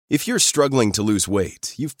If you're struggling to lose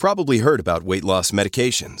weight, you've probably heard about weight loss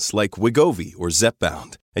medications like Wegovy or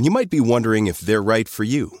Zepbound, and you might be wondering if they're right for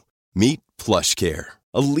you. Meet PlushCare,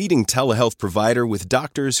 a leading telehealth provider with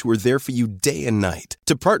doctors who are there for you day and night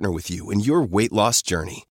to partner with you in your weight loss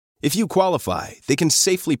journey. If you qualify, they can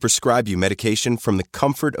safely prescribe you medication from the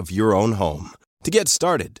comfort of your own home. To get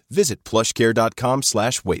started, visit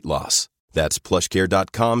plushcare.com/weightloss. That's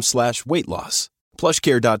plushcare.com/weightloss.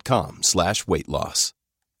 plushcare.com/weightloss.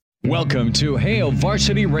 Welcome to Hail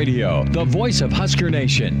Varsity Radio, the voice of Husker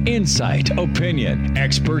Nation. Insight, opinion,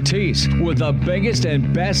 expertise, with the biggest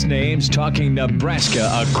and best names talking Nebraska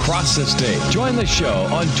across the state. Join the show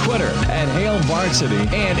on Twitter at Hail Varsity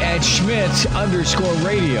and at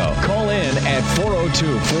Schmitz_radio. Call in at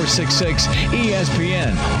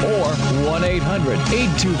 402-466-ESPN or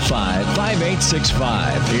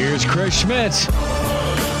 1-800-825-5865. Here's Chris Schmitz.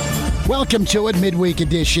 Welcome to it, midweek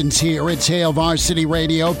editions here. It's Hail Varsity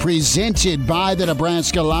Radio, presented by the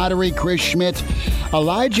Nebraska Lottery. Chris Schmidt,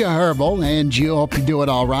 Elijah Herbal, and you hope you're doing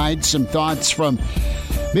all right. Some thoughts from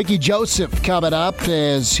Mickey Joseph coming up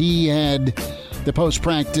as he had the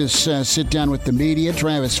post-practice sit-down with the media.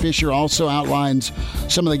 Travis Fisher also outlines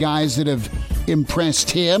some of the guys that have impressed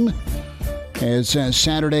him as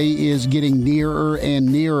Saturday is getting nearer and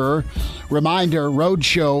nearer. Reminder,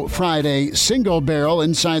 Roadshow Friday, single barrel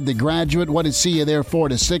inside the Graduate. Want to see you there 4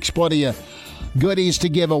 to 6. Plenty of goodies to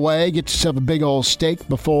give away. Get yourself a big old steak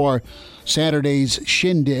before Saturday's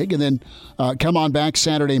shindig. And then come on back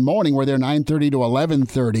Saturday morning. We're there 9:30 to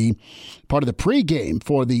 11:30. Part of the pregame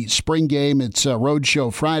for the spring game. It's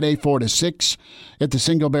Roadshow Friday, 4 to 6 at the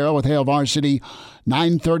Single Barrel with Hail Varsity.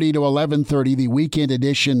 9:30 to 11:30, the weekend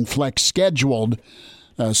edition flex scheduled.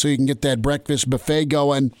 So you can get that breakfast buffet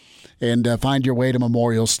going and find your way to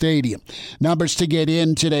Memorial Stadium. Numbers to get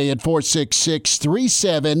in today at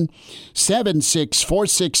 466-3776,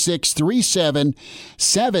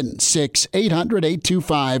 466-3776,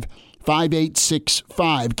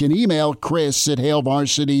 800-825-5865. Can email Chris at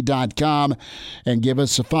hailvarsity.com and give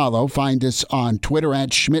us a follow. Find us on Twitter at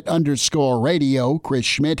Schmidt_radio. Chris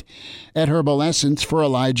Schmidt at Herbal Essence for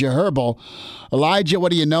Elijah Herbal. Elijah,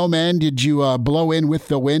 what do you know, man? Did you blow in with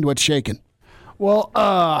the wind? What's shaking? Well,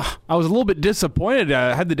 I was a little bit disappointed.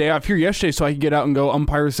 I had the day off here yesterday so I could get out and go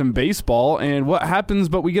umpire some baseball. And what happens?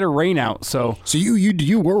 But we get a rain out. So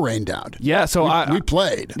you were rained out. Yeah. So we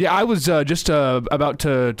played. Yeah, I was just about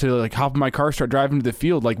to like hop in my car, start driving to the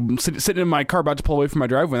field, like sitting in my car about to pull away from my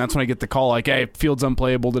driveway. And that's when I get the call like, "Hey, field's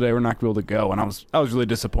unplayable today. We're not gonna be able to go." And I was really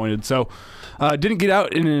disappointed. So didn't get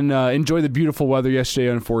out and enjoy the beautiful weather yesterday,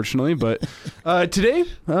 unfortunately. But today,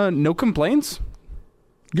 no complaints.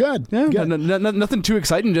 Good. Yeah, good. Nothing too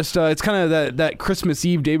exciting. Just it's kind of that Christmas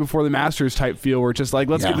Eve, day before the Masters type feel, where it's just like,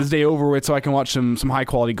 let's get this day over with so I can watch some high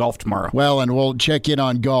quality golf tomorrow. Well, and we'll check in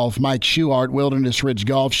on golf. Mike Schuart, Wilderness Ridge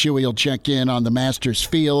Golf. Shuey will check in on the Masters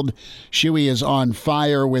field. Shuey is on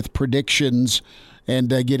fire with predictions and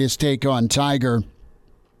get his take on Tiger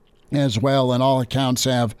as well. And all accounts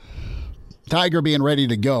have Tiger being ready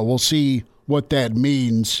to go. We'll see what that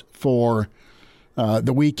means for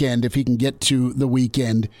the weekend, if he can get to the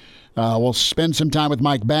weekend. We'll spend some time with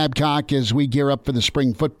Mike Babcock as we gear up for the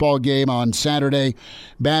spring football game on Saturday.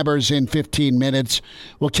 Babbers in 15 minutes.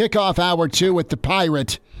 We'll kick off hour 2 with the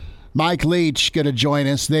Pirate. Mike Leach going to join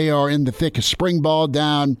us. They are in the thick of spring ball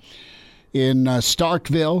down in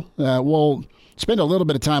Starkville. We'll spend a little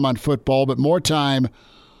bit of time on football, but more time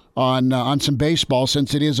on some baseball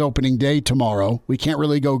since it is opening day tomorrow. We can't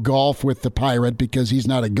really go golf with the Pirate because he's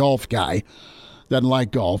not a golf guy. Doesn't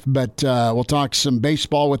like golf, but we'll talk some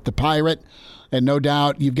baseball with the Pirate, and no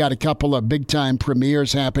doubt you've got a couple of big-time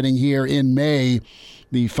premieres happening here in May,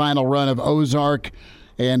 the final run of Ozark,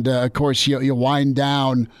 and, of course, you wind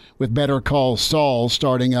down with Better Call Saul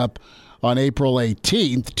starting up on April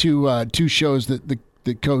 18th, two shows that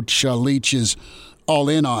Coach Leach is all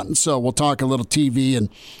in on. So we'll talk a little TV, and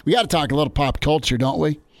we got to talk a little pop culture, don't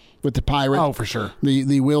we? With the Pirate. Oh, for sure.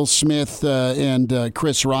 The Will Smith and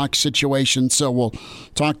Chris Rock situation. So we'll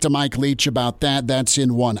talk to Mike Leach about that. That's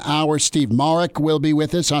in 1 hour. Steve Marek will be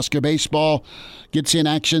with us. Husker Baseball gets in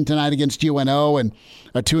action tonight against UNO and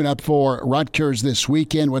a tune-up for Rutgers this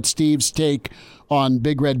weekend. What's Steve's take on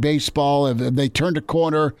Big Red Baseball? Have they turned a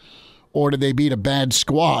corner, or did they beat a bad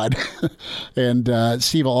squad? And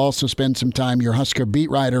Steve will also spend some time, your Husker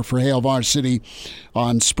beat writer for Hail Varsity,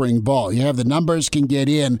 on spring ball. You have the numbers, can get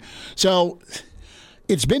in. So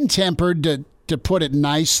it's been tempered, to put it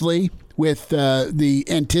nicely, with the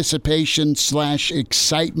anticipation /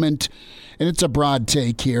 excitement. And it's a broad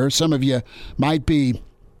take here. Some of you might be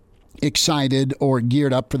excited or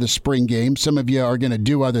geared up for the spring game. Some of you are going to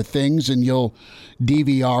do other things and you'll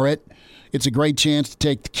DVR it. It's a great chance to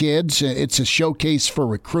take the kids. It's a showcase for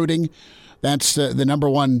recruiting. That's the number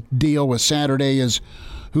one deal with Saturday is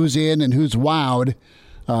who's in and who's wowed.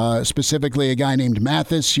 Specifically a guy named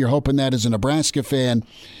Mathis. You're hoping that as a Nebraska fan.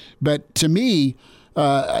 But to me,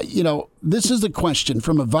 this is the question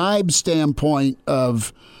from a vibe standpoint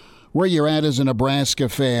of where you're at as a Nebraska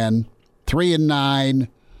fan. 3-9,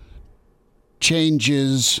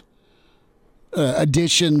 changes,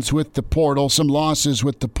 additions with the portal, some losses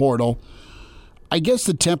with the portal. I guess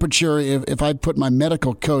the temperature, if I put my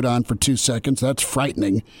medical coat on for 2 seconds, that's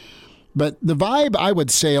frightening. But the vibe, I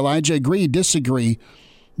would say, Elijah, agree, disagree,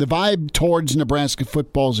 the vibe towards Nebraska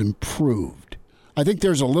football's improved. I think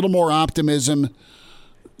there's a little more optimism.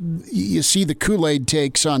 You see the Kool-Aid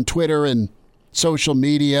takes on Twitter and social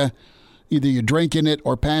media. Either you're drinking it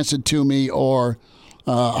or pass it to me, or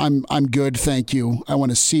I'm good, thank you. I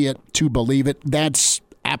want to see it to believe it. That's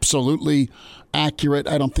absolutely accurate.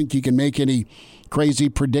 I don't think you can make any crazy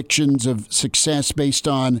predictions of success based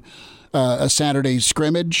on a Saturday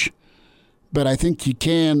scrimmage, but I think you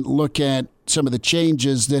can look at some of the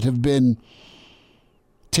changes that have been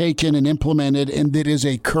taken and implemented, and that is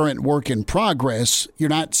a current work in progress. You're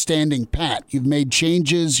not standing pat. You've made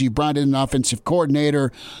changes. You brought in an offensive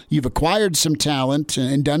coordinator. You've acquired some talent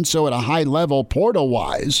and done so at a high level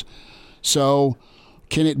portal-wise. So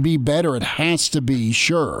can it be better? It has to be,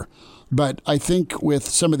 sure. But I think with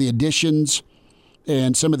some of the additions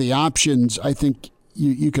and some of the options, I think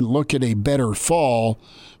you can look at a better fall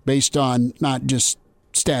based on not just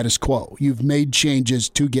status quo. You've made changes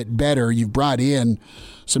to get better. You've brought in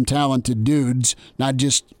some talented dudes, not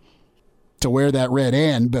just to wear that red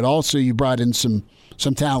end, but also you brought in some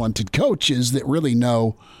talented coaches that really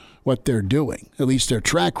know what they're doing. At least their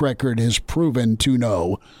track record has proven to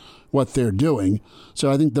know what they're doing.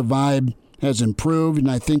 So I think the vibe has improved,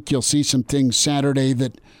 and I think you'll see some things Saturday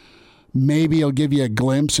that maybe will give you a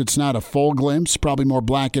glimpse. It's not a full glimpse, probably more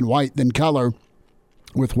black and white than color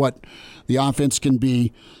with what the offense can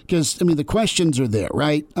be. Because, the questions are there,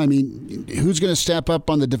 right? Who's going to step up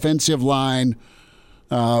on the defensive line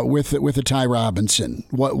with a Ty Robinson?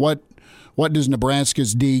 What does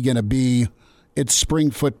Nebraska's D going to be? It's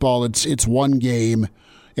spring football. It's one game,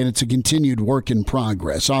 and it's a continued work in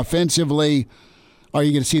progress. Offensively, are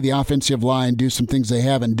you going to see the offensive line do some things they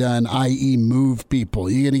haven't done, i.e. move people?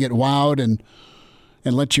 You're going to get wowed and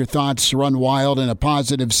let your thoughts run wild in a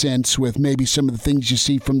positive sense with maybe some of the things you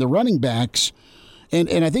see from the running backs. And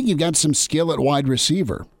I think you've got some skill at wide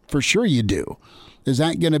receiver. For sure you do. Is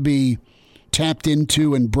that going to be tapped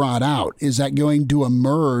into and brought out? Is that going to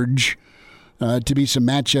emerge to be some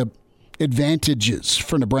matchup advantages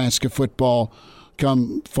for Nebraska football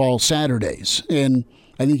come fall Saturdays? And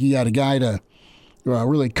I think you got a guy to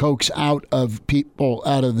really coax out of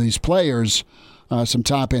these players some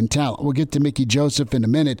top-end talent. We'll get to Mickey Joseph in a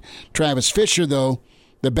minute. Travis Fisher, though,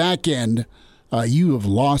 the back end, you have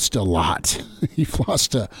lost a lot. You've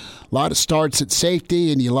lost a lot of starts at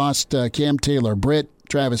safety, and you lost Cam Taylor-Britt.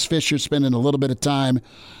 Travis Fisher spending a little bit of time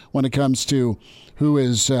when it comes to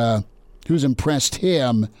who's impressed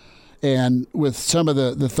him. And with some of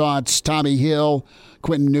the thoughts, Tommy Hill,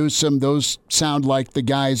 Quentin Newsome, those sound like the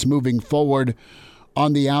guys moving forward.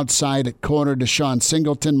 On the outside at corner, Deshaun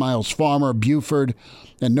Singleton, Miles Farmer, Buford,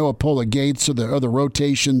 and Noah Pola-Gates are the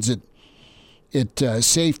rotations at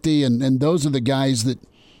safety. And those are the guys that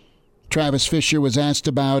Travis Fisher was asked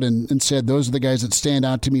about and said, those are the guys that stand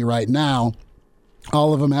out to me right now.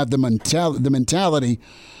 All of them have the mentality,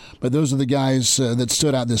 but those are the guys that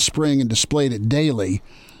stood out this spring and displayed it daily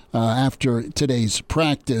after today's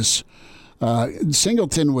practice.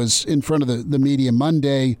 Singleton was in front of the media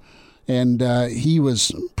Monday, and he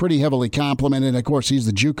was pretty heavily complimented. Of course, he's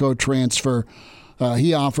the JUCO transfer.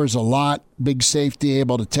 He offers a lot. Big safety,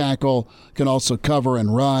 able to tackle, can also cover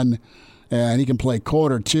and run, and he can play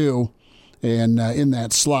quarter too, and in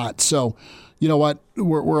that slot. So, you know what?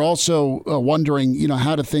 We're also wondering,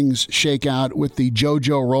 how do things shake out with the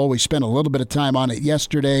JoJo role? We spent a little bit of time on it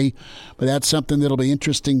yesterday, but that's something that'll be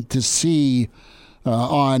interesting to see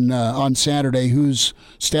on Saturday. Who's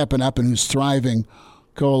stepping up and who's thriving?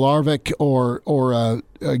 Kolarvik or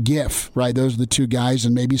Giff, right? Those are the two guys,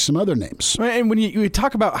 and maybe some other names. And when you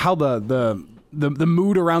talk about how the the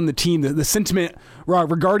mood around the team, the sentiment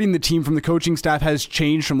regarding the team from the coaching staff has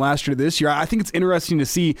changed from last year to this year. I think it's interesting to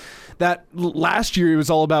see that last year it was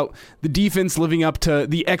all about the defense living up to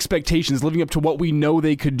the expectations, living up to what we know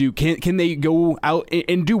they could do. Can they go out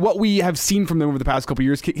and do what we have seen from them over the past couple of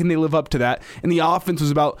years? Can they live up to that? And the offense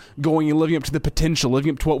was about going and living up to the potential,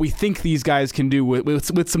 living up to what we think these guys can do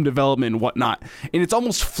with some development and whatnot. And it's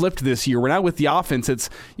almost flipped this year. We're now with the offense.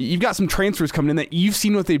 You've got some transfers coming in that you've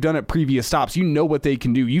seen what they've done at previous stops. You know what they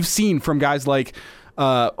can do. You've seen from guys like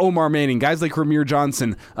Omar Manning, guys like Ramir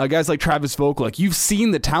Johnson, guys like Travis Vokalek. You've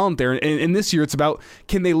seen the talent there, and this year it's about,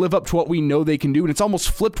 can they live up to what we know they can do? And it's almost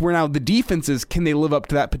flipped where now the defenses, can they live up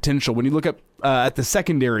to that potential? When you look at the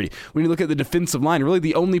secondary, when you look at the defensive line, really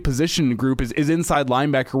the only position group is inside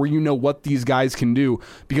linebacker, where you know what these guys can do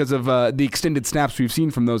because of the extended snaps we've seen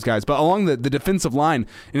from those guys. But along the defensive line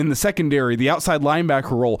and in the secondary, the outside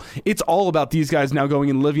linebacker role, it's all about these guys now going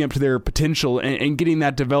and living up to their potential and getting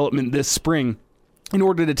that development this spring in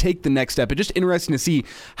order to take the next step. It's just interesting to see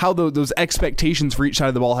how those expectations for each side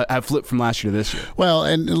of the ball have flipped from last year to this year. Well,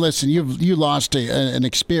 and listen, you lost an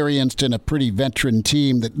experienced and a pretty veteran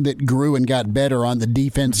team that grew and got better on the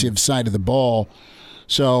defensive side of the ball.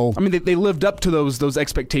 So I mean, they lived up to those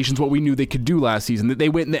expectations, what we knew they could do last season. That they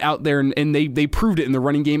went out there and they proved it in the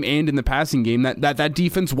running game and in the passing game, that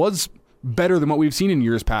defense was better than what we've seen in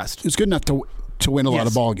years past. It's good enough to win a lot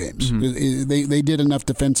of ball games. Mm-hmm. They did enough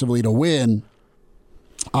defensively to win.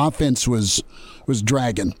 Offense was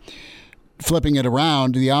dragging. Flipping it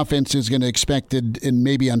around, the offense is going to expect it, and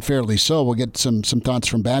maybe unfairly so. We'll get some thoughts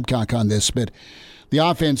from Babcock on this, but the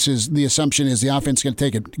assumption is the offense is going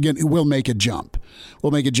to will make a jump.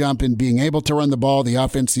 We'll make a jump in being able to run the ball. The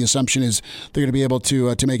offense, the assumption is they're going to be able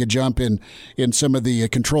to make a jump in some of the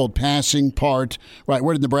controlled passing part. Right,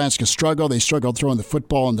 where did Nebraska struggle? They struggled throwing the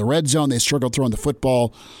football in the red zone. They struggled throwing the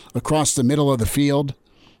football across the middle of the field.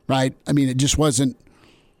 Right, I mean, it just wasn't.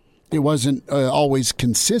 It wasn't always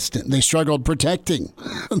consistent. They struggled protecting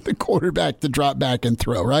the quarterback to drop back and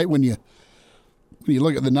throw, right? When you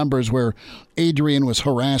look at the numbers where Adrian was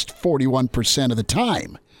harassed 41% of the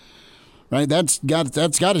time, right? That's got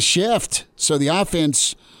to shift. So the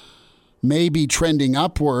offense may be trending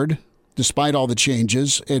upward despite all the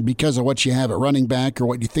changes, and because of what you have at running back or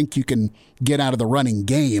what you think you can get out of the running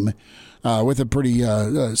game with a pretty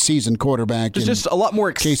seasoned quarterback. There's just a lot more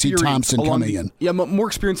experience. Casey Thompson coming in. Yeah, more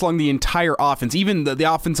experience along the entire offense. Even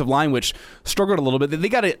the offensive line, which struggled a little bit. They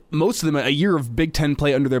got most of them a year of Big Ten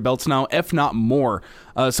play under their belts now, if not more.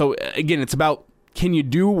 So, again, it's about, can you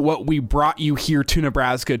do what we brought you here to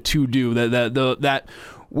Nebraska to do? That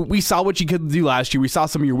we saw what you could do last year. We saw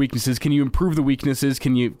some of your weaknesses. Can you improve the weaknesses?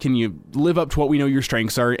 Can you live up to what we know your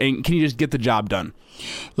strengths are? And can you just get the job done?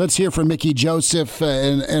 Let's hear from Mickey Joseph,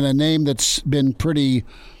 and a name that's been pretty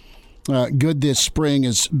good this spring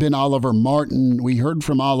has been Oliver Martin. We heard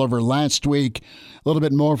from Oliver last week. A little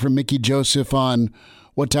bit more from Mickey Joseph on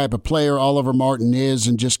what type of player Oliver Martin is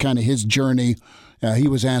and just kind of his journey. He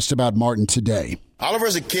was asked about Martin today.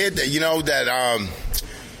 Oliver's a kid that,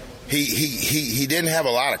 he didn't have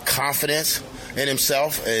a lot of confidence in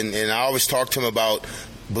himself, and I always talk to him about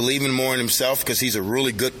believing more in himself because he's a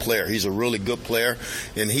really good player. He's a really good player,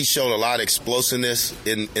 and he showed a lot of explosiveness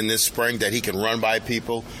in this spring that he can run by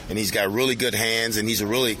people, and he's got really good hands, and he's a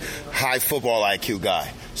really high football IQ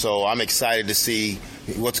guy. So I'm excited to see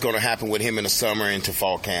what's going to happen with him in the summer into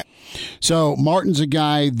fall camp. So Martin's a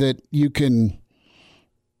guy that you can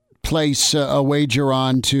place a wager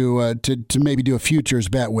on to maybe do a futures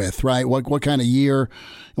bet with, right? What kind of year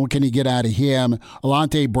and what can you get out of him?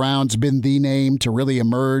 Alante Brown's been the name to really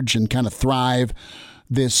emerge and kind of thrive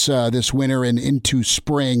this winter and into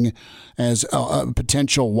spring as a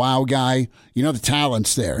potential wow guy. You know, the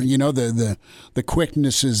talent's there. You know, the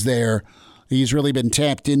quickness is there. He's really been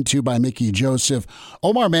tapped into by Mickey Joseph.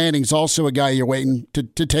 Omar Manning's also a guy you're waiting to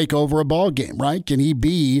take over a ball game, right? Can he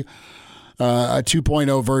be a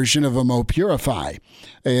 2.0 version of a Mo Purify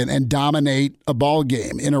and dominate a ball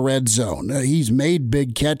game in a red zone? He's made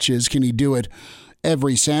big catches. Can he do it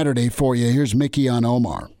every Saturday for you? Here's Mickey on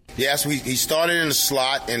Omar. Yes, he started in the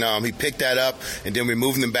slot, and he picked that up, and then we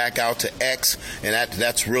moved him back out to X, and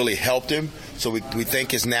that's really helped him. So we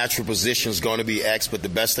think his natural position is going to be X, but the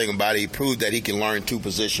best thing about it, he proved that he can learn two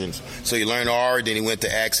positions. So he learned R, then he went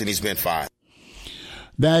to X, and he's been fine.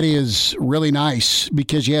 That is really nice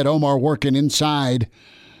because you had Omar working inside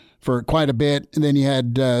for quite a bit. And then you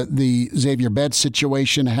had the Xavier Betts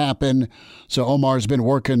situation happen. So Omar's been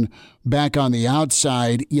working back on the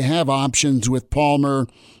outside. You have options with Palmer,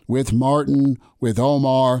 with Martin, with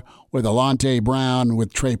Omar, with Alante Brown,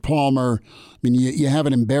 with Trey Palmer. I mean, you have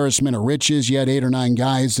an embarrassment of riches. You had 8 or 9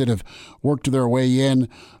 guys that have worked their way in.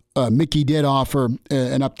 Mickey did offer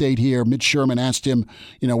an update here. Mitch Sherman asked him,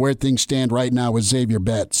 where things stand right now with Xavier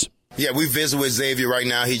Betts. Yeah, we visit with Xavier right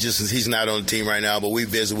now. He's not on the team right now, but we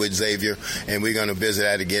visit with Xavier, and we're going to visit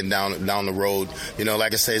that again down the road.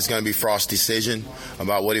 Like I say, it's going to be Frost's decision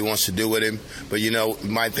about what he wants to do with him. But,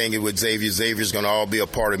 my thing with Xavier's going to all be a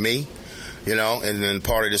part of me, and then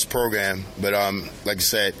part of this program. But like I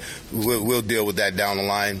said, we'll deal with that down the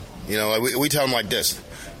line. We tell them like this: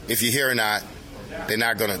 if you're here or not, they're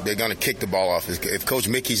gonna kick the ball off. If Coach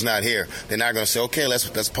Mickey's not here, they're not gonna say, okay,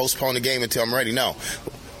 let's postpone the game until I'm ready. No.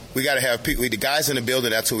 We got to have people, the guys in the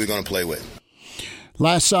building, that's who we're going to play with.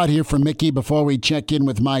 Last thought here from Mickey before we check in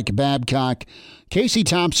with Mike Babcock. Casey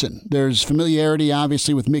Thompson. There's familiarity,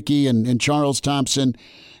 obviously, with Mickey and Charles Thompson.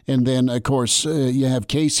 And then, of course, you have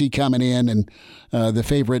Casey coming in and the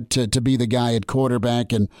favorite to be the guy at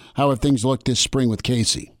quarterback. And how have things looked this spring with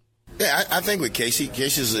Casey? Yeah, I think with Casey's,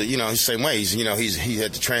 he's the same way. He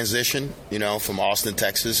had to transition, from Austin,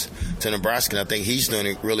 Texas to Nebraska. And I think he's doing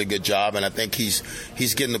a really good job. And I think he's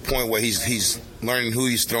getting to the point where he's learning who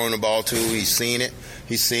he's throwing the ball to. He's seeing it.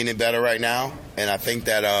 He's seeing it better right now. And I think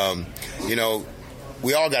that,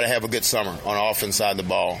 we all got to have a good summer on the offense side of the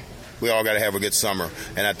ball. We all got to have a good summer.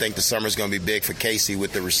 And I think the summer's going to be big for Casey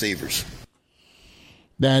with the receivers.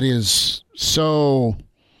 That is so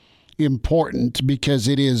important because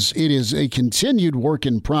it is a continued work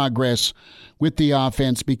in progress with the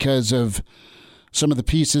offense because of some of the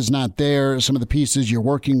pieces not there, some of the pieces you're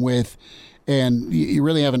working with, and you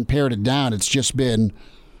really haven't pared it down. It's just been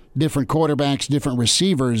different quarterbacks, different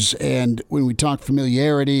receivers, and when we talk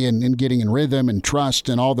familiarity and getting in rhythm and trust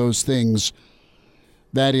and all those things,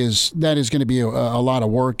 that is going to be a lot of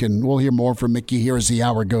work, and we'll hear more from Mickey here as the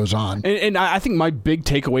hour goes on. And I think my big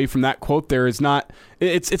takeaway from that quote there is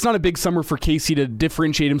it's not a big summer for Casey to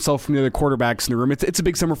differentiate himself from the other quarterbacks in the room. It's a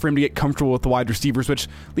big summer for him to get comfortable with the wide receivers, which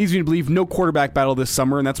leads me to believe no quarterback battle this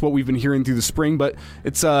summer, and that's what we've been hearing through the spring. But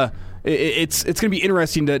it's going to be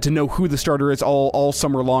interesting to know who the starter is all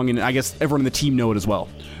summer long, and I guess everyone on the team know it as well.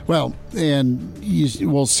 Well, and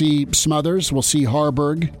we'll see Smothers, we'll see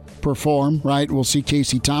Harburg perform, right? We'll see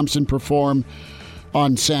Casey Thompson perform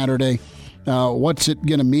on Saturday. What's it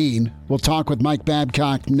going to mean? We'll talk with Mike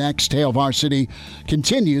Babcock next. Hail Varsity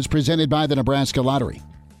continues, presented by the Nebraska Lottery.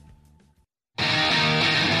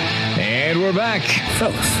 And we're back.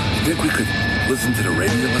 Fellas, think we could listen to the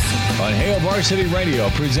radio on Hail Varsity Radio,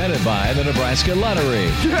 presented by the Nebraska Lottery.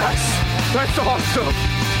 Yes! That's awesome!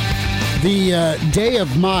 The Day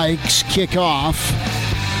of Mikes kick off.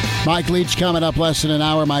 Mike Leach coming up less than an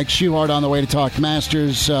hour. Mike Schuhart on the way to talk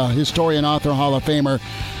Masters. Historian, author, Hall of Famer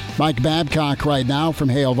Mike Babcock right now from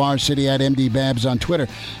Hail Varsity at MD Babs on Twitter.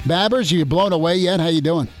 Babbers, are you blown away yet? How you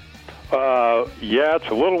doing? Yeah, it's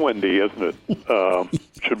a little windy, isn't it?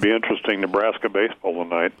 Should be interesting Nebraska baseball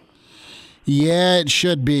tonight. Yeah, it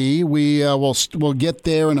should be. We'll get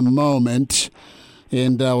there in a moment,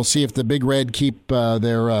 and we'll see if the Big Red keep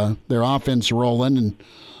their offense rolling. And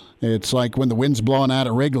it's like when the wind's blowing out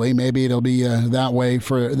at Wrigley. Maybe it'll be that way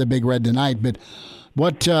for the Big Red tonight. But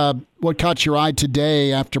what caught your eye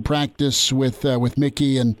today after practice with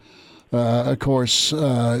Mickey and of course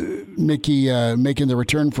Mickey making the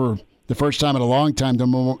return for the first time in a long time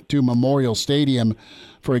to Memorial Stadium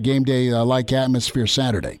for a game day like atmosphere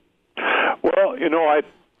Saturday? Well,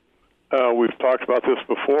 we've talked about this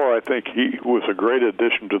before. I think he was a great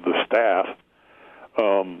addition to the staff.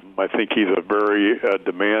 I think he's a very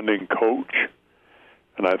demanding coach,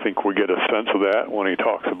 and I think we get a sense of that when he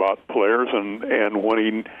talks about players and when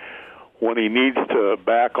he needs to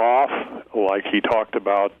back off, like he talked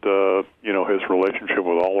about, his relationship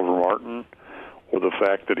with Oliver Martin, or the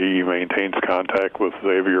fact that he maintains contact with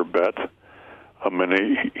Xavier Betts. I mean,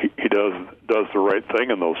 he does the right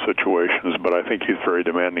thing in those situations, but I think he's a very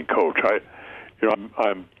demanding coach.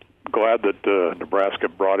 I'm glad that Nebraska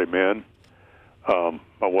brought him in. I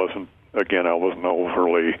wasn't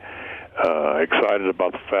overly excited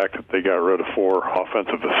about the fact that they got rid of 4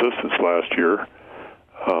 offensive assistants last year.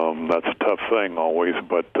 That's a tough thing always,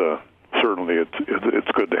 but certainly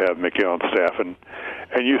it's good to have Mickey on staff, and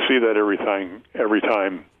you see that every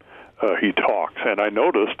time he talks. And I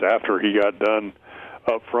noticed after he got done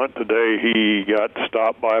up front today, he got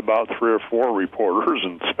stopped by about 3 or 4 reporters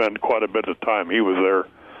and spent quite a bit of time. He was there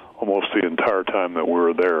almost the entire time that we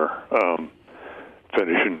were there,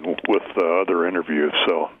 finishing with other interviews.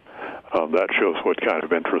 So that shows what kind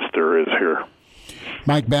of interest there is here.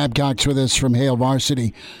 Mike Babcock's with us from Hale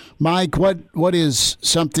Varsity. Mike, what is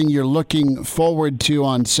something you're looking forward to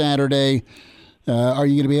on Saturday? Are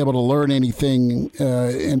you going to be able to learn anything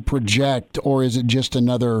and project, or is it just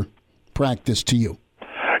another practice to you?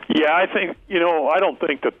 Yeah, I think, I don't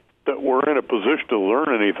think that we're in a position to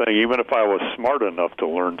learn anything, even if I was smart enough to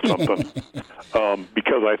learn something,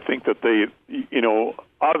 because I think that they,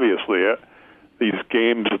 obviously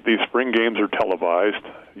these spring games are televised.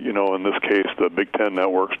 In this case, the Big Ten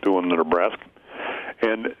Network's doing the Nebraska.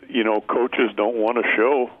 And, coaches don't want to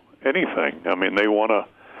show anything. I mean, they want to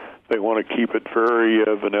keep it very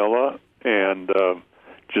vanilla and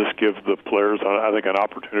just give the players, I think, an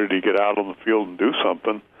opportunity to get out on the field and do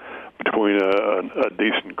something between a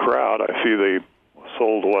decent crowd. I see they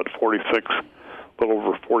sold, a little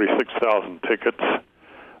over 46,000 tickets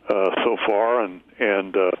so far, and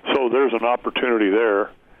so there's an opportunity there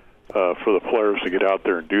for the players to get out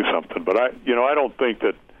there and do something. But I don't think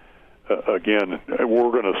that again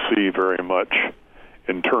we're going to see very much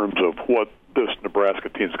in terms of what this Nebraska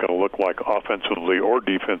team is going to look like offensively or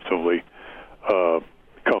defensively come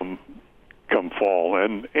fall.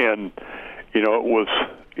 And it was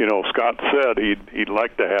Scott said he'd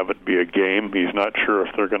like to have it be a game. He's not sure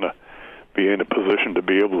if they're going to be in a position to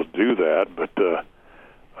be able to do that, but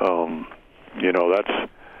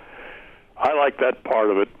that's. I like that part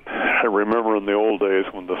of it. I remember in the old days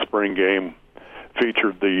when the spring game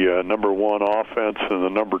featured the number one offense and the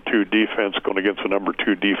number two defense going against the number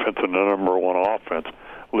two defense and the number one offense,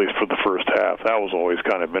 at least for the first half. That was always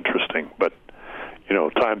kind of interesting. But,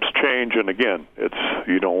 times change, and again,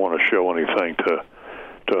 you don't want to show anything to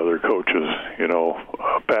other coaches.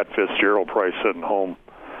 Pat Fitzgerald probably sitting home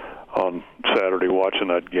on Saturday watching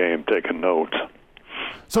that game, taking notes.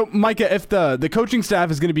 So, Micah, if the coaching staff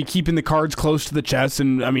is going to be keeping the cards close to the chest,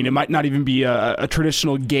 and I mean, it might not even be a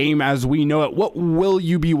traditional game as we know it, what will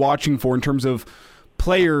you be watching for in terms of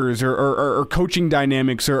players or coaching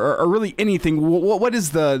dynamics or really anything? What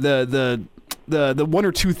is the one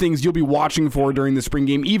or two things you'll be watching for during the spring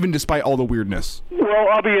game, even despite all the weirdness? Well,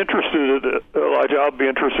 I'll be interested, Elijah. I'll be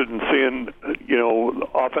interested in seeing,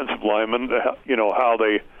 offensive linemen, how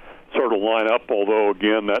they sort of line up, although,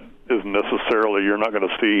 again, that isn't necessarily, you're not going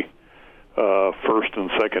to see first and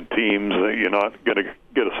second teams. You're not going to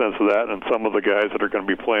get a sense of that, and some of the guys that are going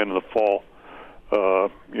to be playing in the fall,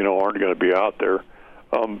 aren't going to be out there.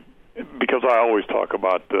 Because I always talk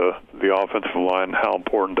about the offensive line, how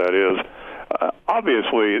important that is.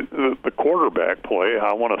 Obviously, the quarterback play,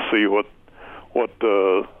 I want to see what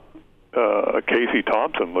Casey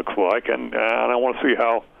Thompson looks like, and I want to see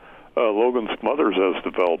how Logan Smothers has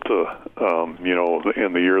developed,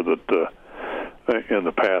 in the year in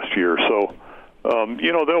the past year. So,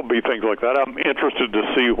 there'll be things like that. I'm interested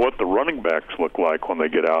to see what the running backs look like when they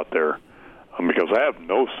get out there, because I have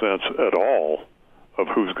no sense at all of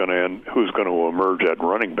who's going to emerge at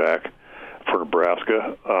running back for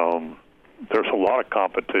Nebraska. There's a lot of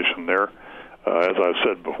competition there. As I've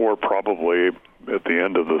said before, probably at the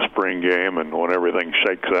end of the spring game and when everything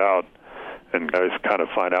shakes out and guys kind of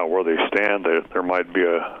find out where they stand, there might be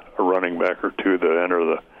a running back or two that enter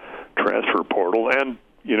the transfer portal. And,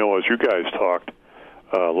 as you guys talked,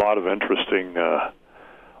 a lot of interesting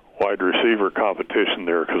wide receiver competition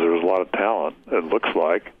there because there's a lot of talent, it looks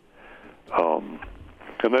like.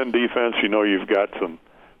 And then defense, you've got some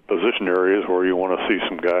position areas where you want to see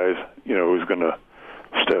some guys, who's going to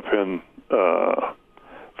step in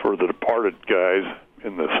for the departed guys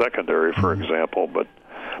in the secondary, for example. But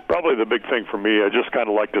probably the big thing for me, I just kind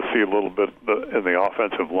of like to see a little bit in the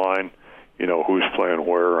offensive line, who's playing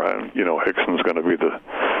where. Hickson's going to be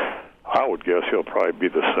I would guess he'll probably be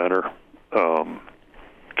the center.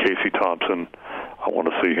 Casey Thompson, I want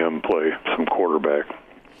to see him play some quarterback.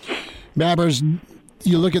 Babbers,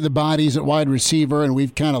 you look at the bodies at wide receiver, and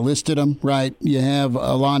we've kind of listed them, right? You have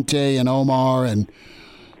Alante and Omar and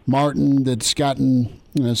Martin that's gotten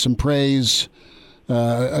some praise.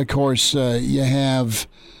 Of course, you have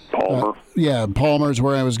Palmer. Palmer's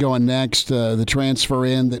where I was going next, the transfer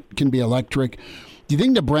in that can be electric. Do you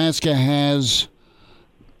think Nebraska has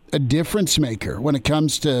a difference maker when it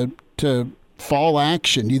comes to fall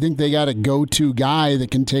action? Do you think they got a go-to guy that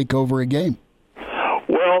can take over a game?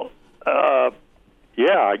 Well,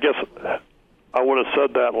 yeah, I guess I would have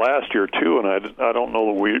said that last year too, and I don't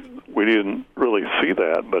know that we didn't really see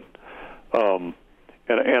that, but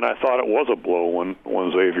and I thought it was a blow when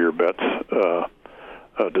Xavier Betts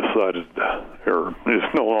decided or is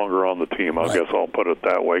no longer on the team. I guess I'll put it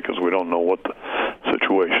that way because we don't know what the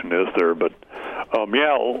situation is there. But a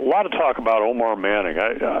lot of talk about Omar Manning.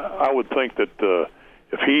 I would think that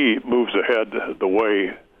if he moves ahead the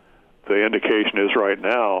way the indication is right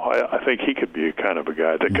now, I think he could be a kind of a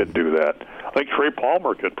guy that could do that. I think Trey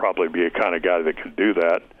Palmer could probably be a kind of guy that could do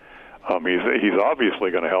that. He's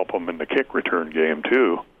obviously going to help him in the kick return game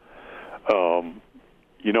too.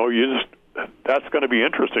 That's going to be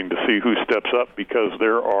interesting to see who steps up, because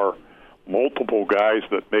there are multiple guys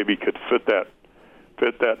that maybe could fit that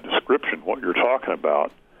description, what you're talking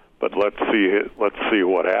about. But let's see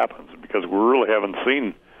what happens, because we really haven't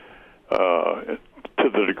seen to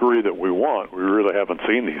the degree that we want. We really haven't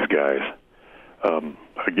seen these guys.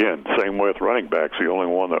 Again, same way with running backs. The only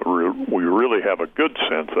one that we really have a good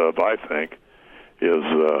sense of, I think, is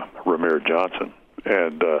Ramir Johnson,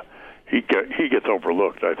 and he gets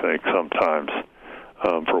overlooked, I think, sometimes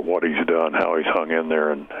for what he's done, how he's hung in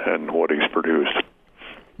there, and what he's produced.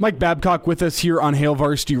 Mike Babcock with us here on Hail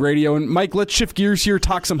Varsity Radio. And Mike, let's shift gears here,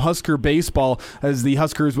 talk some Husker baseball, as the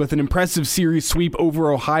Huskers with an impressive series sweep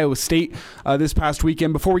over Ohio State this past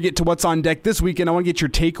weekend. Before we get to what's on deck this weekend, I want to get your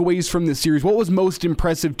takeaways from this series. What was most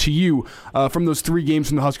impressive to you from those 3 games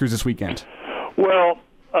from the Huskers this weekend? Well,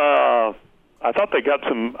 I thought they got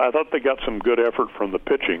some good effort from the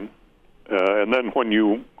pitching, and then when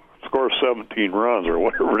you score 17 runs or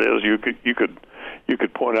whatever it is, you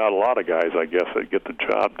could point out a lot of guys, I guess, that get the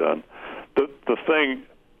job done. The thing,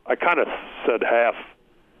 I kind of said half.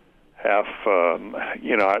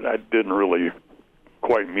 I didn't really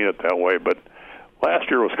quite mean it that way, but last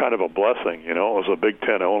year was kind of a blessing. It was a Big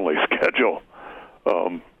Ten only schedule,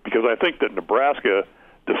 because I think that Nebraska,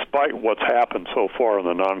 despite what's happened so far in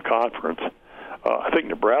the non-conference, I think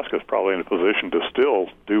Nebraska is probably in a position to still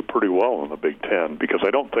do pretty well in the Big Ten, because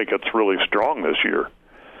I don't think it's really strong this year.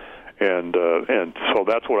 And so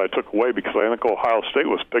that's what I took away, because I think Ohio State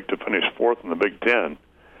was picked to finish 4th in the Big Ten.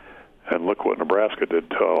 And look what Nebraska did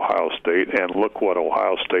to Ohio State, and look what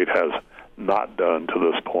Ohio State has not done to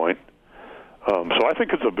this point. So I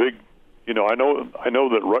think it's a big, I know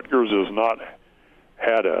that Rutgers has not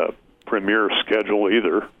had a premier schedule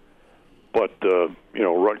either, but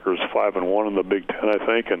Rutgers 5-1 in the Big Ten, I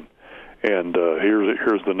think, and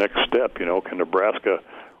here's the next step. Can Nebraska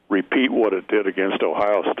repeat what it did against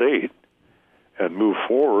Ohio State and move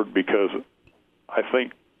forward? Because I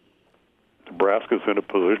think Nebraska's in a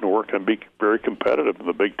position where it can be very competitive in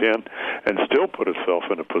the Big Ten and still put itself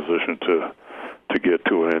in a position to get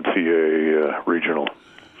to an NCAA regional.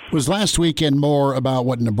 Was last weekend more about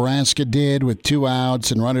what Nebraska did with 2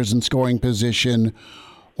 outs and runners in scoring position,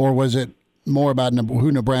 or was it more about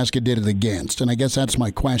who Nebraska did it against? And I guess that's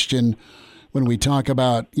my question. When we talk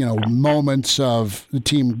about, moments of the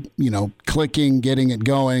team, clicking, getting it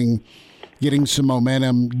going, getting some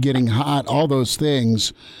momentum, getting hot, all those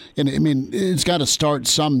things. And, it's got to start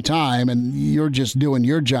sometime, and you're just doing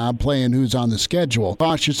your job, playing who's on the schedule.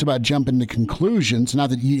 Cautious about jumping to conclusions, not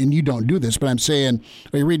that you don't do this, but I'm saying,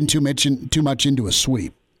 are you reading too much into a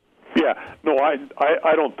sweep? Yeah. No,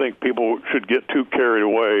 I don't think people should get too carried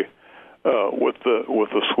away with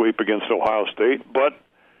the sweep against Ohio State. But,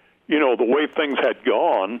 the way things had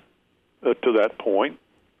gone to that point,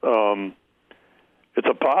 it's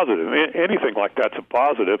a positive. Anything like that's a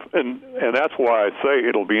positive, and that's why I say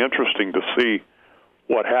it'll be interesting to see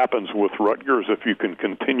what happens with Rutgers if you can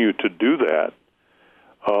continue to do that,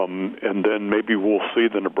 and then maybe we'll see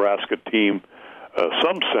the Nebraska team,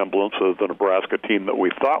 some semblance of the Nebraska team that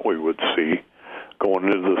we thought we would see going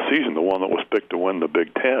into the season, the one that was picked to win the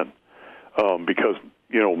Big Ten, because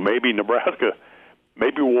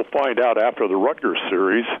maybe we'll find out after the Rutgers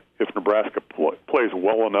series if Nebraska plays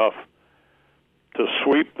well enough to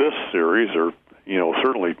sweep this series, or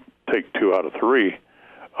certainly take 2 out of 3.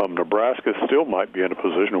 Nebraska still might be in a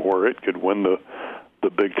position where it could win the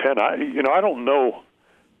Big Ten. I don't know.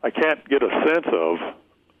 I can't get a sense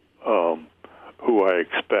of who I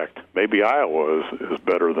expect. Maybe Iowa is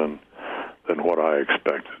better than what I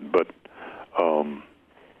expected, but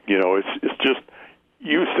it's just,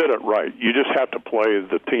 you said it right. You just have to play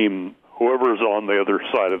the team, whoever's on the other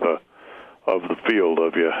side of the field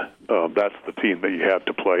of you. That's the team that you have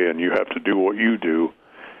to play, and you have to do what you do,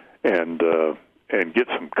 and get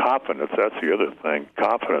some confidence. That's the other thing.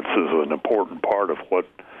 Confidence is an important part of what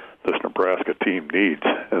this Nebraska team needs,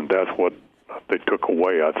 and that's what they took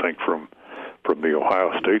away, I think, from the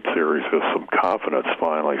Ohio State series, is some confidence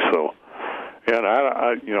finally. So, and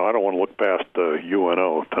I don't want to look past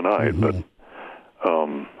UNO tonight, but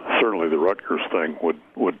certainly the Rutgers thing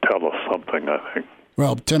would tell us something, I think.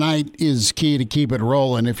 Well, tonight is key to keep it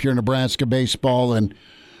rolling if you're Nebraska baseball, and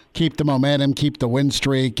keep the momentum, keep the win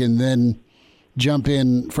streak, and then jump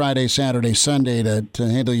in Friday, Saturday, Sunday to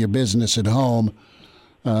handle your business at home,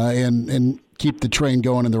 and keep the train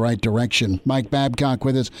going in the right direction. Mike Babcock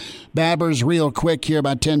with us. Babbers, real quick here,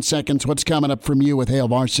 about 10 seconds. What's coming up from you with Hail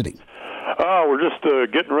Varsity? We're just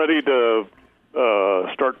getting ready to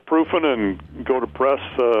start proofing and go to press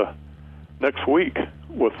next week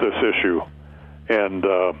with this issue. And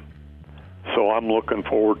so I'm looking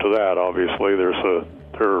forward to that. Obviously, there's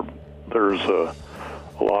a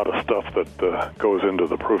lot of stuff that goes into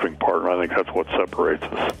the proofing part, and I think that's what separates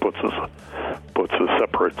us,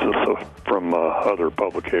 separates us from other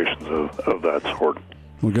publications of that sort.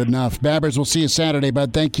 Well, good enough. Babbers, we'll see you Saturday,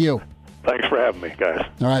 bud. Thank you. Thanks for having me, guys.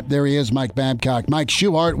 All right, there he is, Mike Babcock. Mike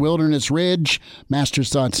Schuhart, Wilderness Ridge. Masters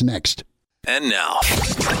Thoughts next. And now,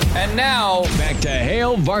 back to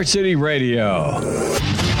Hail Varsity Radio.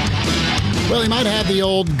 Well, he might have the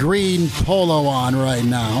old green polo on right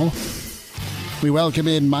now. We welcome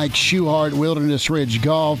in Mike Schuhart, Wilderness Ridge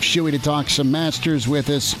Golf. Shuey to talk some Masters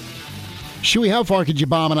with us. Shuey, how far could you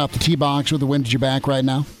bomb it off the tee box with the wind at your back right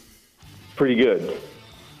now? Pretty good.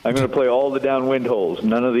 I'm going to play all the downwind holes,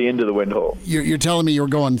 none of the into the wind hole. You're telling me you're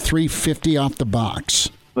going 350 off the box.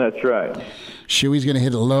 That's right. Shuey's going to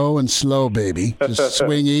hit it low and slow, baby. Just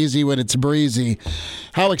swing easy when it's breezy.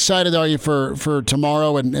 How excited are you for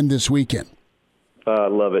tomorrow and this weekend? I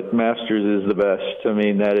love it. Masters is the best. I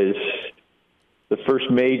mean, that is the first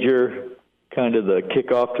major, kind of the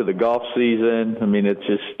kickoff to the golf season. I mean, it's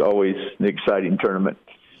just always an exciting tournament.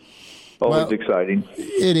 Always exciting.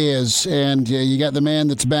 It is. And you got the man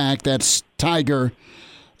that's back. That's Tiger.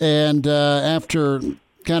 And after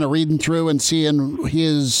kind of reading through and seeing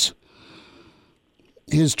his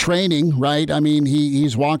training, right? I mean,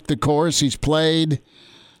 he's walked the course. He's played.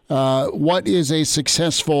 What is a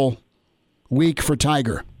successful week for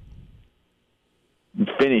Tiger?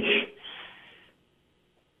 Finish.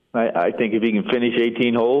 I think if he can finish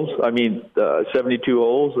 18 holes, 72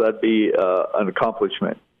 holes, that'd be an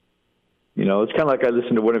accomplishment. You know, it's kind of like I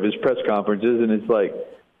listened to one of his press conferences, and it's like,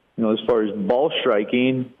 you know, as far as ball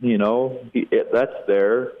striking, you know, that's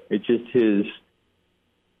there. It's just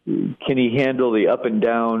can he handle the up and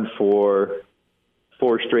down for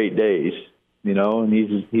 4 straight days, you know, and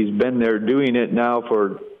he's been there doing it now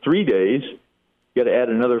for 3 days. You got to add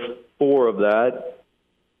another 4 of that.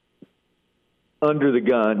 Under the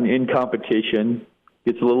gun, in competition,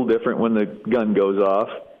 it's a little different when the gun goes off,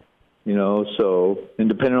 you know, so, and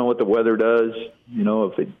depending on what the weather does, you know,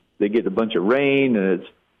 if they get a bunch of rain and it's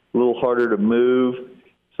a little harder to move.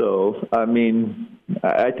 So, I mean,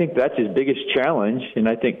 I think that's his biggest challenge, and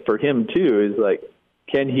I think for him, too, is like,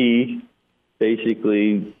 can he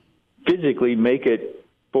basically physically make it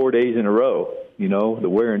 4 days in a row? You know, the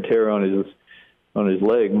wear and tear on his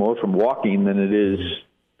leg more from walking than it is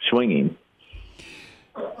swinging.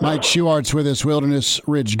 Mike Schuhart's with us, Wilderness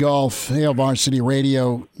Ridge Golf, Hail Varsity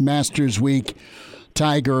Radio, Masters Week,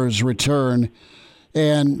 Tiger's return.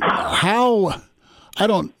 And how, I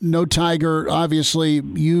don't know Tiger, obviously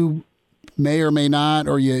you may or may not,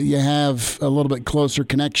 or you have a little bit closer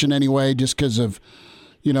connection anyway, just because of,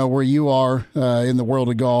 you know, where you are in the world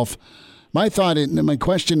of golf. My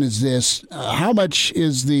question is this, how much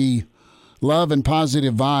is the love and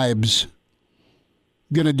positive vibes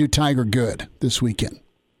going to do Tiger good this weekend?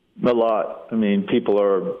 A lot. I mean,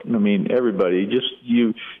 everybody.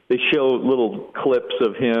 They show little clips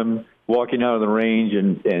of him walking out of the range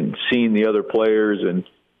and seeing the other players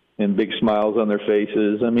and big smiles on their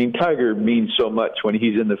faces. I mean, Tiger means so much when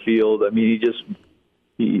he's in the field. I mean,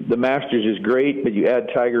 the Masters is great, but you add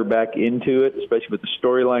Tiger back into it, especially with the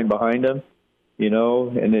storyline behind him, you know,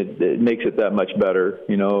 and it makes it that much better,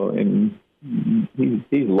 you know, and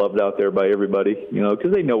he's loved out there by everybody, you know,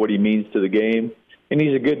 because they know what he means to the game, and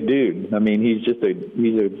he's a good dude. I mean, he's a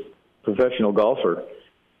professional golfer,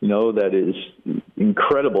 you know, that is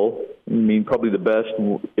incredible. I mean, probably the best,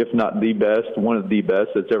 if not the best, one of the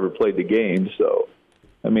best that's ever played the game. So,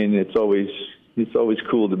 I mean, it's always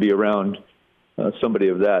cool to be around somebody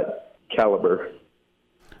of that caliber.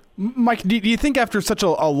 Mike, do you think after such a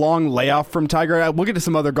long layoff from Tiger, we'll get to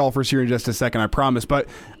some other golfers here in just a second, I promise, but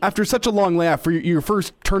after such a long layoff for your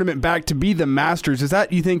first tournament back to be the Masters, does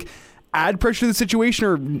that, you think, add pressure to the situation,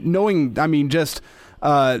 or knowing, I mean, just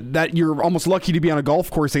that you're almost lucky to be on a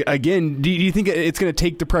golf course again, do you think it's going to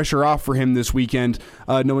take the pressure off for him this weekend,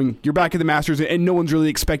 knowing you're back at the Masters and no one's really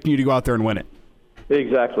expecting you to go out there and win it?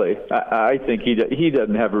 Exactly. I think he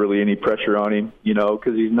doesn't have really any pressure on him, you know,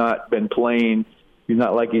 because he's not been playing. He's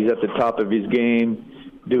not like he's at the top of his game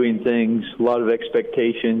doing things, a lot of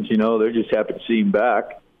expectations, you know. They're just happy to see him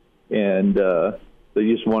back, and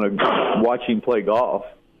they just want to watch him play golf.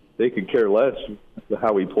 They could care less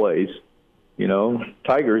how he plays. You know,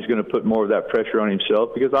 Tiger is going to put more of that pressure on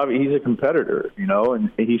himself because obviously he's a competitor, you know,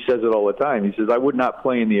 and he says it all the time. He says, I would not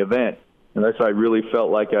play in the event unless I really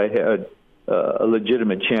felt like I had a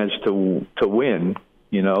legitimate chance to win,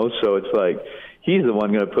 you know. So it's like he's the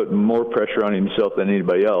one going to put more pressure on himself than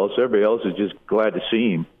anybody else. Everybody else is just glad to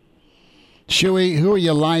see him. Shuey, who are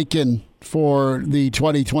you liking for the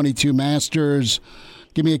 2022 Masters?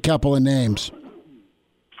 Give me a couple of names.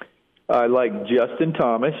 I like Justin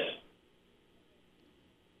Thomas.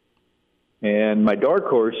 And my dark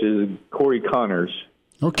horse is Corey Connors.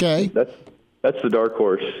 Okay. That's the dark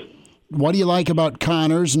horse. What do you like about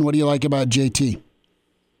Connors, and what do you like about JT?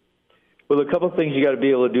 Well, a couple of things you got to be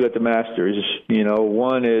able to do at the Masters. You know,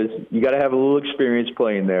 one is you got to have a little experience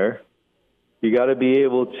playing there. You got to be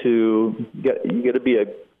able to you got to be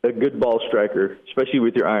a good ball striker, especially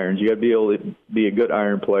with your irons. You got to be able to be a good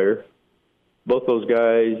iron player. Both those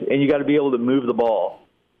guys, and you got to be able to move the ball.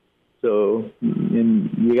 So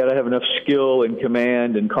you got to have enough skill and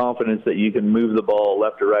command and confidence that you can move the ball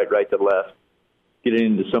left to right, right to left, get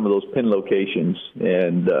into some of those pin locations.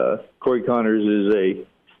 And Corey Connors is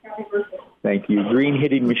green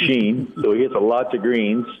hitting machine. So he hits a lot of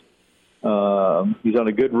greens. He's on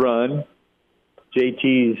a good run.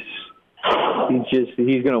 JT's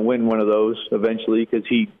he's going to win one of those eventually because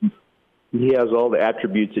he has all the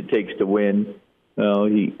attributes it takes to win.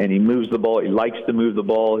 He moves the ball. He likes to move the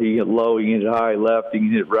ball. He can hit low, he can hit high, left, he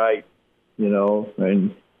can hit right, you know,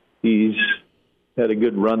 and he's had a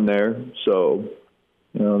good run there. So,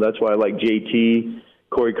 you know, that's why I like JT.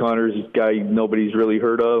 Corey Connors is a guy nobody's really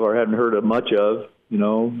heard of or hadn't heard of much of, you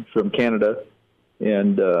know, from Canada.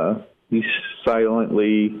 And he's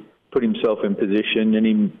silently put himself in position. And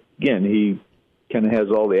he kind of has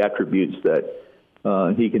all the attributes that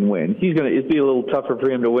he can win. It'd be a little tougher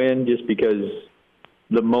for him to win just because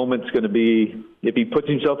the moment's going to be, if he puts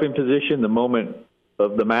himself in position, the moment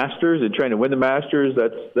of the Masters and trying to win the Masters,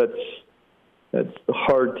 that's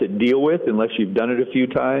hard to deal with unless you've done it a few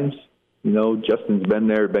times. You know, Justin's been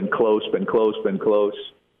there, been close.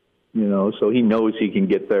 You know, so he knows he can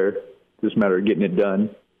get there. Just a matter of getting it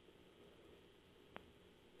done.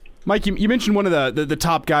 Mike, you mentioned one of the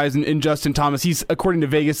top guys in Justin Thomas. He's, according to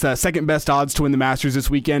Vegas, second best odds to win the Masters this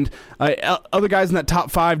weekend. Other guys in that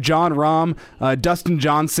top five, Jon Rahm, Dustin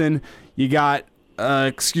Johnson. You got,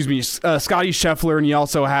 Scotty Scheffler, and you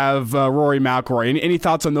also have Rory McIlroy. Any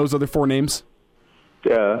thoughts on those other four names?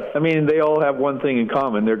 Yeah, I mean, they all have one thing in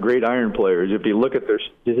common. They're great iron players. If you look at their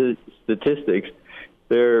statistics,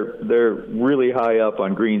 they're really high up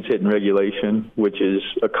on greens hit and regulation, which is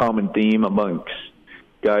a common theme amongst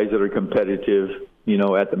guys that are competitive, you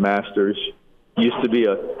know, at the Masters. Used to be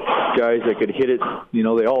guys that could hit it, you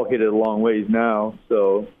know, they all hit it a long ways now.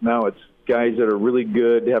 So now it's guys that are really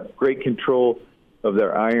good, have great control of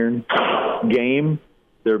their iron game,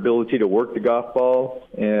 their ability to work the golf ball,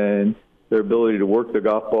 and their ability to work the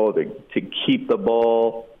golf ball to keep the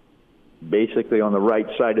ball basically on the right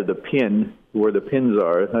side of the pin where the pins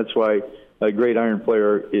are. That's why a great iron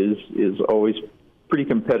player is always pretty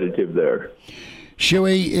competitive there.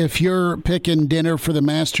 Shuey, if you're picking dinner for the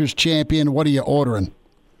Masters champion, what are you ordering?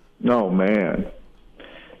 Oh, man.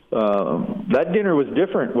 That dinner was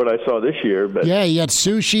different, what I saw this year. But yeah, you had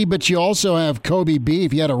sushi, but you also have Kobe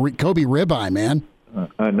beef. You had a Kobe ribeye, man.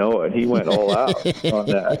 I know it. He went all out on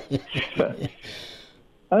that.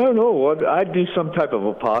 I don't know. I'd do some type of